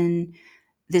yourself in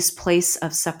this place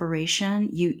of separation,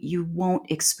 you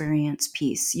won't experience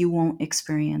peace. You won't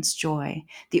experience joy.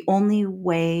 The only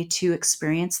way to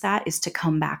experience that is to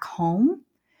come back home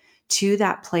to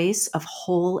that place of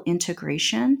whole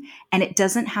integration. And it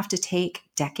doesn't have to take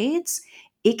decades.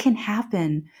 It can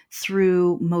happen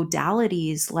through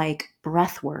modalities like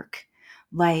breath work,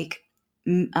 like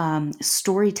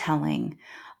storytelling,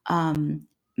 um,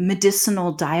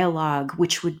 medicinal dialogue,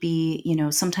 which would be,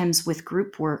 sometimes with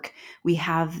group work, we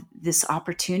have this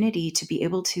opportunity to be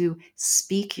able to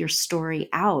speak your story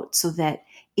out so that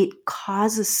it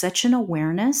causes such an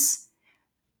awareness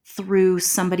through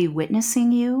somebody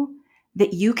witnessing you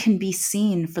that you can be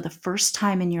seen for the first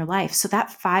time in your life. So that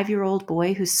 5-year-old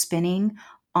boy who's spinning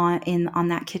on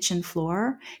that kitchen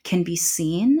floor can be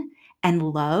seen and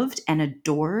loved and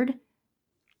adored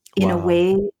in a Wow.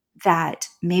 way that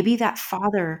maybe that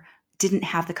father didn't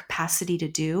have the capacity to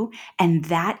do, and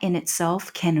that in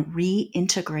itself can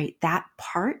reintegrate that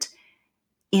part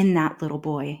in that little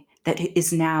boy that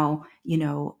is now,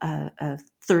 a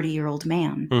 30-year-old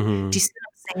man. Do Hmm. you see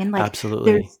what I'm saying? Like,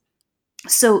 Absolutely. there's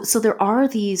so there are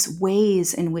these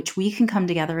ways in which we can come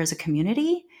together as a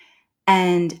community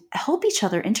and help each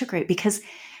other integrate, because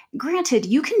granted,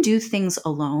 you can do things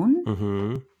alone,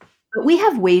 Hmm. but we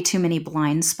have way too many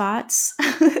blind spots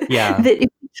Yeah. that if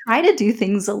you try to do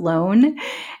things alone,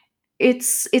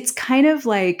 it's kind of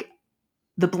like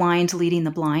the blind leading the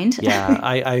blind. Yeah,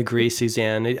 I agree,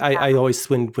 Suzanne. I always,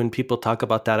 when people talk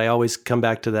about that, I always come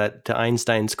back to to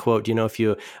Einstein's quote. If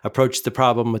you approach the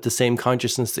problem with the same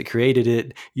consciousness that created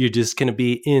it, you're just going to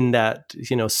be in that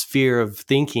sphere of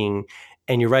thinking.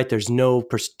 And you're right. There's no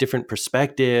different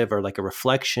perspective or like a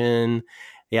reflection.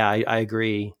 Yeah, I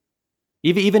agree.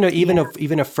 Yeah.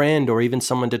 Even a friend or even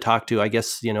someone to talk to, I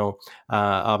guess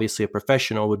obviously a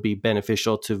professional would be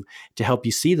beneficial to help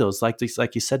you see those, like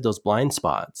you said, those blind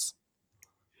spots.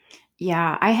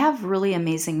 Yeah, I have really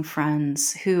amazing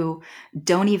friends who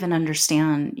don't even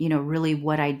understand, really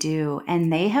what I do.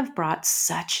 And they have brought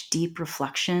such deep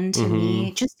reflection to Hmm.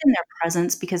 me just in their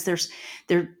presence, because they're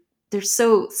they're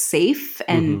so safe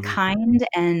and Hmm. kind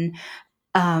and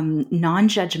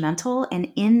non-judgmental.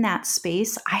 And in that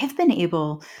space, I have been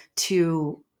able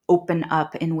to open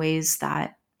up in ways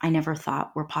that I never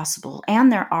thought were possible.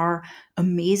 And there are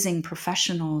amazing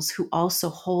professionals who also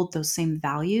hold those same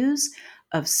values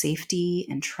of safety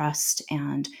and trust,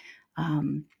 and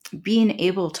um, being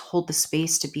able to hold the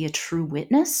space to be a true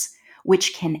witness,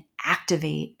 which can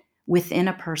activate within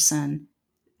a person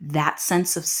that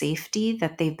sense of safety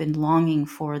that they've been longing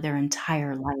for their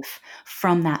entire life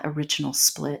from that original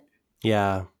split.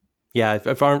 Yeah. Yeah.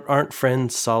 If aren't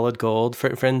friends solid gold,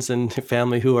 friends and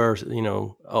family who are,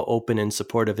 open and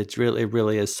supportive, it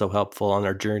really is so helpful on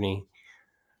our journey.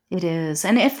 It is.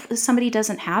 And if somebody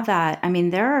doesn't have that, I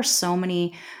mean, there are so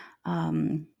many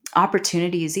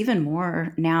opportunities, even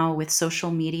more now with social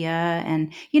media.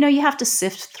 And, you have to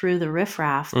sift through the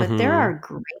riffraff, but there Hmm. are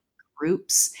great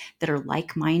groups that are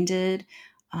like minded.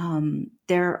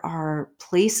 There are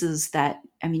places that,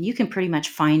 I mean, you can pretty much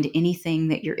find anything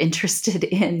that you're interested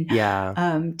in Yeah.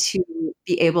 to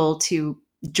be able to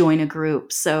join a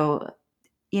group. So,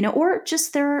 or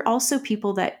just there are also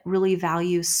people that really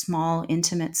value small,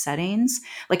 intimate settings.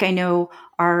 Like, I know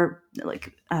our,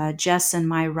 like, Jess and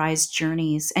my Rise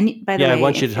journeys. And by the Yeah. I way,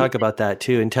 want you to if you, talk about that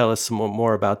too and tell us some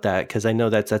more about that, because I know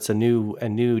that's a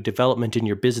new development in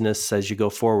your business as you go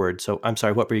forward. So I'm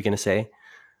sorry, what were you going to say?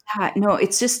 yeah, no,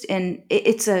 it's just, and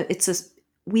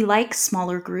we like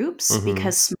smaller groups Hmm.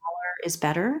 because smaller is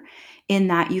better in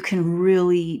that you can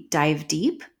really dive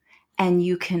deep and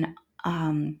you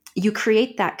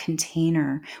create that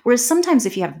container. Whereas sometimes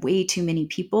if you have way too many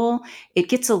people, it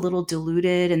gets a little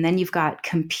diluted, and then you've got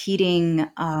competing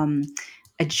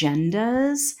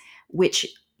agendas, which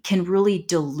can really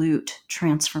dilute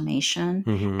transformation.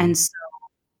 Mm-hmm. And so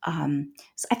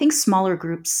I think smaller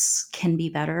groups can be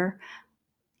better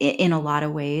in a lot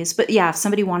of ways. But yeah, if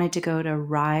somebody wanted to go to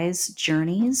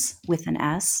risejourneys with an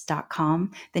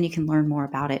s.com, then you can learn more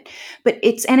about it. But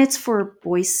it's for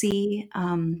Boise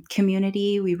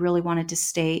community. We really wanted to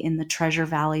stay in the Treasure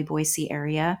Valley, Boise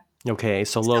area. Okay,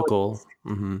 so So local. it's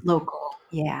Mm-hmm. local.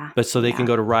 Yeah. But so they can Yeah.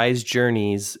 go to Rise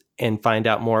Journeys and find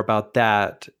out more about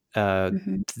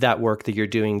Mhm. that work that you're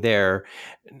doing there.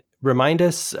 Remind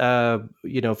us, for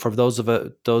those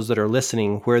those that are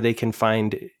listening, where they can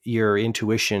find your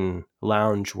Intuition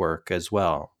Lounge work as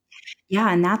well.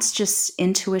 Yeah. And that's just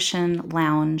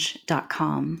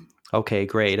intuitionlounge.com. Okay,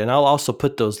 great. And I'll also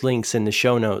put those links in the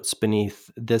show notes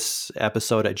beneath this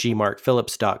episode at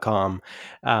gmarkphillips.com.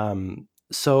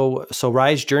 So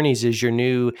Rise Journeys is your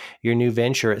new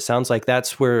venture. It sounds like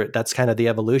that's kind of the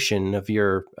evolution of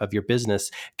your business.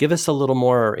 Give us a little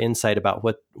more insight about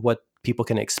what people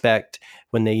can expect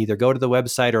when they either go to the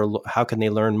website, or how can they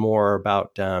learn more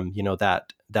about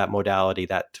that modality,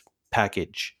 that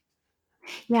package.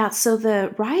 Yeah, so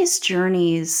the Rise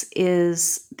Journeys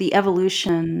is the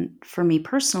evolution for me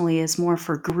personally is more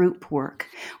for group work,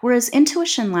 whereas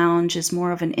Intuition Lounge is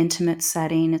more of an intimate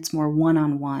setting. It's more one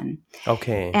on one,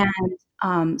 Okay. and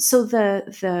so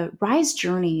the Rise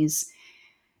Journeys,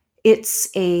 it's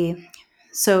a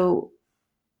so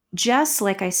Jess,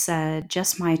 like I said,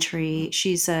 Jess Maitri,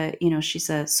 she's a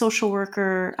social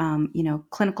worker,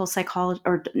 clinical psychologist,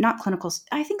 or not clinical,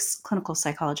 I think clinical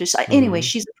psychologist. Anyway, Mm-hmm.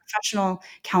 she's a professional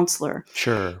counselor.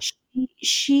 Sure.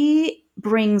 She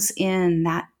brings in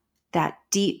that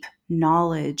deep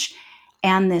knowledge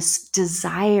and this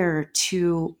desire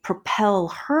to propel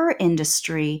her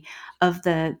industry of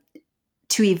the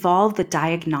to evolve the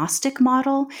diagnostic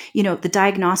model. The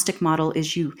diagnostic model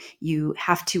is you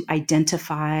have to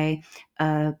identify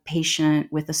a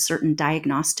patient with a certain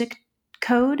diagnostic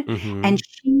code, Mm-hmm. and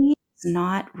she is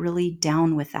not really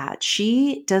down with that.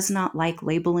 She does not like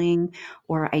labeling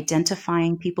or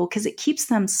identifying people because it keeps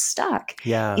them stuck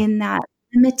Yeah. in that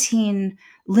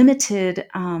limited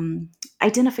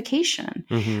identification.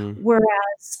 Mm-hmm.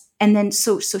 Whereas, and then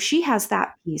so she has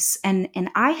that piece, and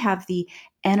I have the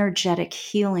energetic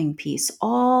healing piece,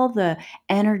 all the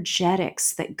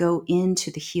energetics that go into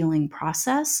the healing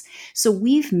process. So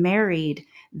we've married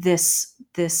this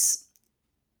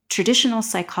traditional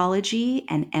psychology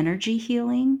and energy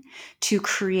healing to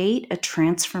create a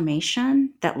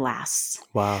transformation that lasts. So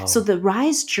Wow. the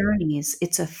Rise Journeys,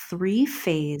 it's a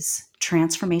 3-phase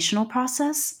transformational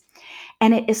process,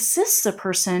 and it assists a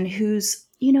person who's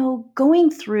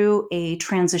going through a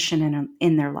transition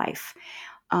in their life,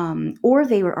 or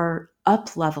they are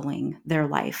up leveling their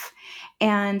life.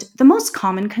 And the most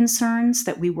common concerns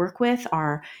that we work with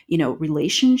are,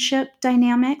 relationship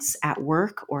dynamics at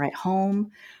work or at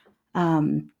home,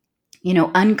 um,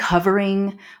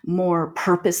 uncovering more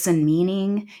purpose and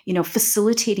meaning,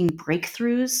 facilitating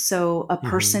breakthroughs so a Mm-hmm.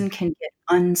 person can get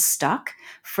unstuck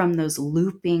from those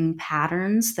looping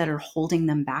patterns that are holding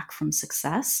them back from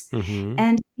success. Mm-hmm.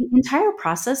 And the entire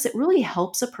process, it really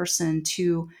helps a person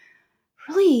to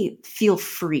really feel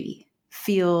free,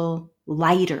 feel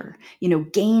lighter,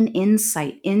 gain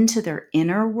insight into their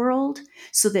inner world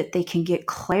so that they can get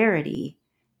clarity.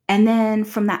 And then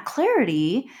from that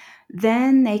clarity,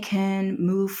 then they can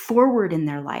move forward in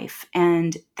their life.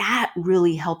 And that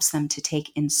really helps them to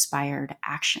take inspired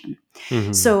action.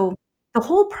 Mm-hmm. So the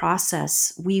whole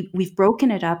process, we've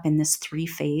broken it up in this 3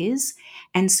 phase.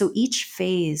 And so each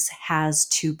phase has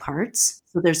 2 parts.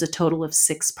 So there's a total of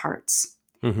 6 parts.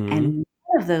 Mm-hmm. And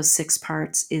one of those 6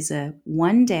 parts is a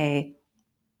 1 day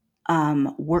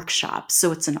workshop.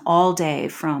 So it's an all day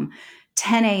from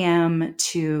 10 a.m.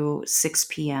 to 6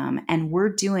 p.m. And we're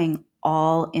doing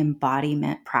all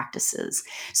embodiment practices.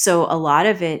 So a lot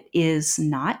of it is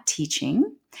not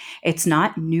teaching. It's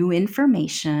not new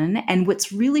information. And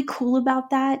what's really cool about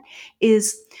that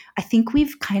is I think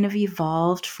we've kind of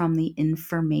evolved from the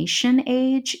information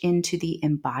age into the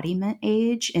embodiment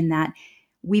age, in that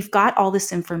we've got all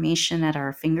this information at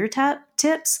our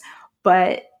fingertips,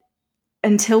 but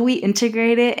until we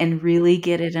integrate it and really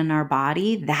get it in our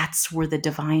body, that's where the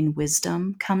divine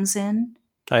wisdom comes in.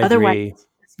 I Otherwise, agree.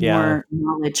 it's Yeah, more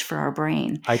knowledge for our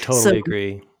brain. I So, totally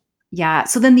agree. yeah.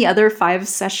 So then the other 5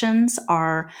 sessions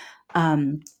are,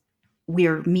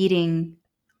 we're meeting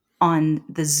on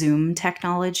the Zoom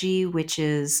technology, which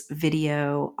is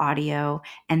video, audio,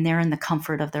 and they're in the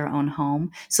comfort of their own home.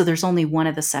 So there's only one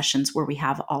of the sessions where we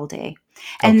have all day.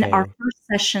 And our Okay. first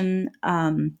session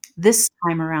this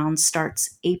time around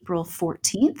starts April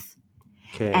 14th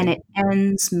and Okay. it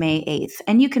ends May 8th.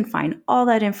 And you can find all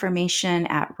that information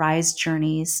at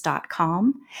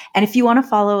risejourneys.com. And if you want to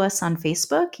follow us on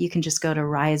Facebook, you can just go to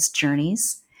Rise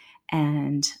Journeys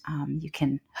and you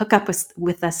can hook up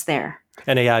with us there.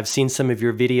 And yeah, I've seen some of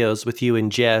your videos with you and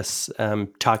Jess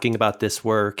talking about this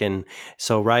work. And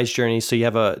so Rise Journeys, so you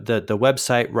have the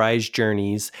website Rise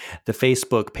Journeys, the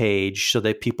Facebook page so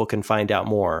that people can find out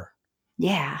more.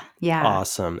 Yeah.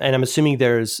 Awesome. And I'm assuming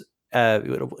there's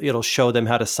it'll show them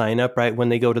how to sign up, right? When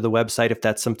they go to the website, if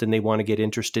that's something they want to get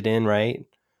interested in, right?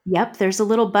 Yep. There's a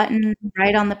little button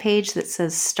right on the page that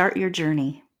says start your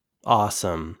journey.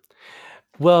 Awesome.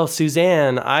 Well,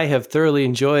 Suzanne, I have thoroughly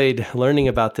enjoyed learning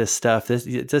about this stuff.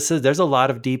 There's a lot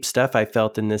of deep stuff I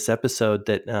felt in this episode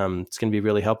that it's going to be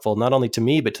really helpful, not only to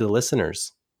me, but to the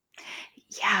listeners.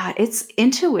 Yeah, it's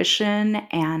intuition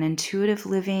and intuitive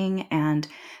living and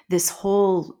this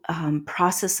whole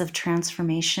process of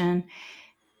transformation.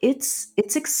 It's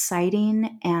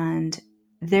exciting, and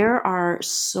there are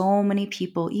so many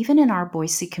people, even in our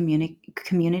Boise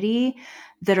community,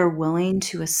 that are willing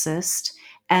to assist.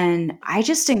 And I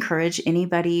just encourage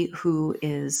anybody who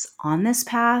is on this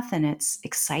path and it's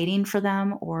exciting for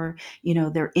them, or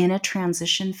they're in a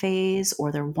transition phase,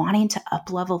 or they're wanting to up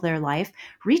level their life,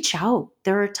 reach out.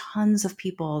 There are tons of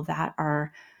people that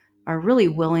are really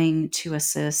willing to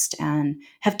assist and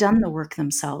have done the work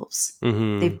themselves.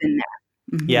 Mm-hmm. They've been there.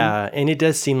 Mm-hmm. Yeah, and it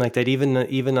does seem like that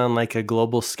even on like a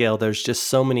global scale, there's just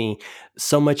so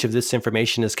much of this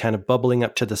information is kind of bubbling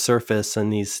up to the surface,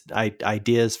 and these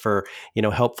ideas for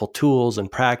helpful tools and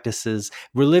practices.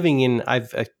 We're living in I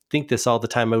think this all the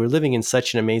time, but we're living in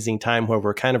such an amazing time where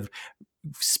we're kind of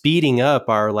speeding up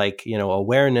our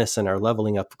awareness and our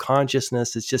leveling up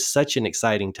consciousness. It's just such an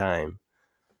exciting time.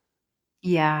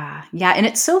 Yeah, and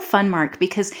it's so fun, Mark,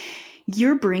 because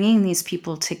you're bringing these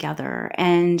people together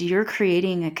and you're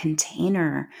creating a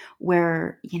container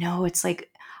where, it's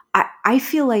like, I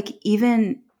feel like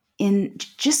even in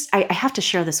just, I have to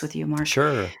share this with you, Mark.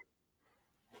 Sure.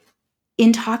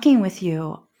 In talking with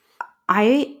you,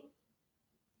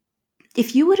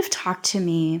 if you would have talked to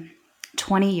me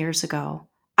 20 years ago,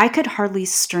 I could hardly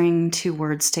string two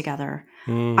words together.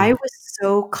 I was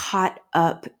so caught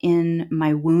up in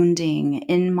my wounding,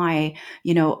 in my,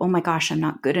 oh my gosh, I'm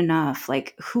not good enough.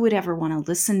 Like, who would ever want to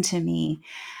listen to me?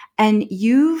 And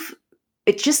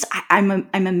I'm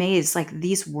amazed, like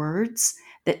these words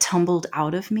that tumbled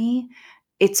out of me,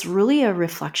 it's really a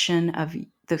reflection of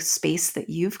the space that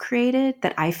you've created,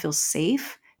 that I feel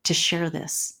safe to share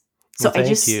this. So Well, I thank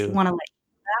just you. want to let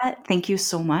that. Thank you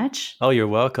so much. Oh, you're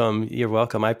welcome. You're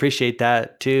welcome. I appreciate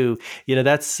that too.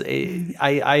 That's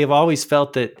I have always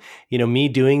felt that, me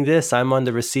doing this, I'm on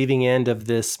the receiving end of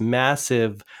this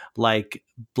massive like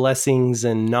blessings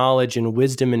and knowledge and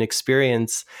wisdom and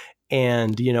experience.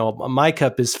 And, my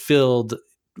cup is filled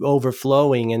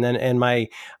overflowing. And my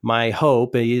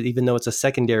hope, even though it's a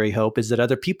secondary hope, is that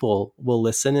other people will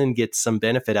listen and get some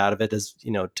benefit out of it, as,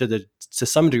 to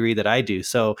some degree that I do.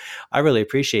 So I really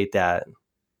appreciate that.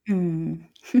 Mm.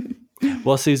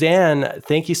 Well, Suzanne,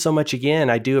 thank you so much again.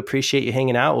 I do appreciate you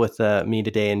hanging out with me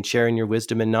today and sharing your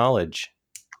wisdom and knowledge.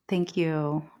 Thank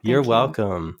you. You're Thank you.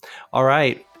 welcome. All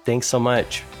right. Thanks so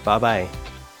much. Bye-bye.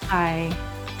 Bye.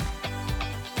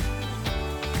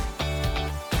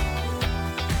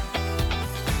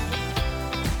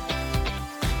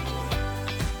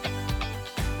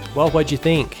 Well, what'd you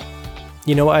think?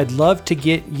 I'd love to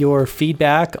get your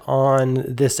feedback on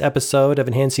this episode of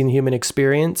Enhancing the Human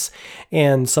Experience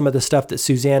and some of the stuff that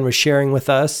Suzanne was sharing with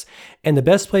us. And the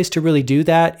best place to really do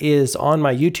that is on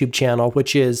my YouTube channel,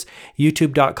 which is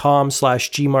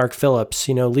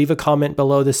youtube.com/gmarkphillips. Leave a comment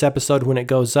below this episode when it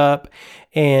goes up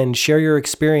and share your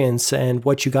experience and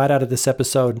what you got out of this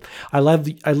episode. I love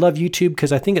YouTube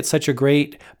because I think it's such a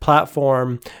great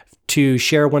platform to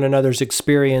share one another's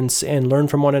experience and learn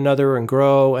from one another and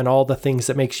grow and all the things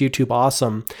that makes YouTube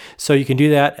awesome. So you can do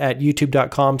that at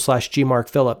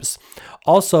youtube.com/gmarkphillips.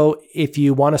 Also, if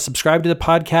you want to subscribe to the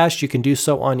podcast, you can do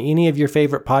so on any of your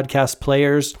favorite podcast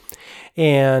players.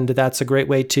 And that's a great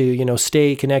way to,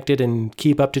 stay connected and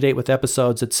keep up to date with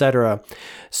episodes, etc.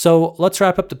 So let's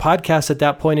wrap up the podcast at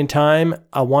that point in time.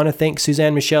 I want to thank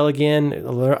Suzanne Michel again.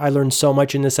 I learned so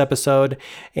much in this episode,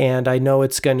 and I know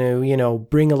it's going to,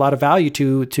 bring a lot of value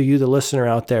to you, the listener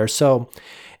out there. So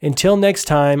until next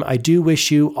time, I do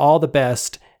wish you all the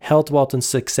best health, wealth, and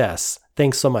success.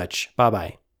 Thanks so much.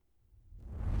 Bye-bye.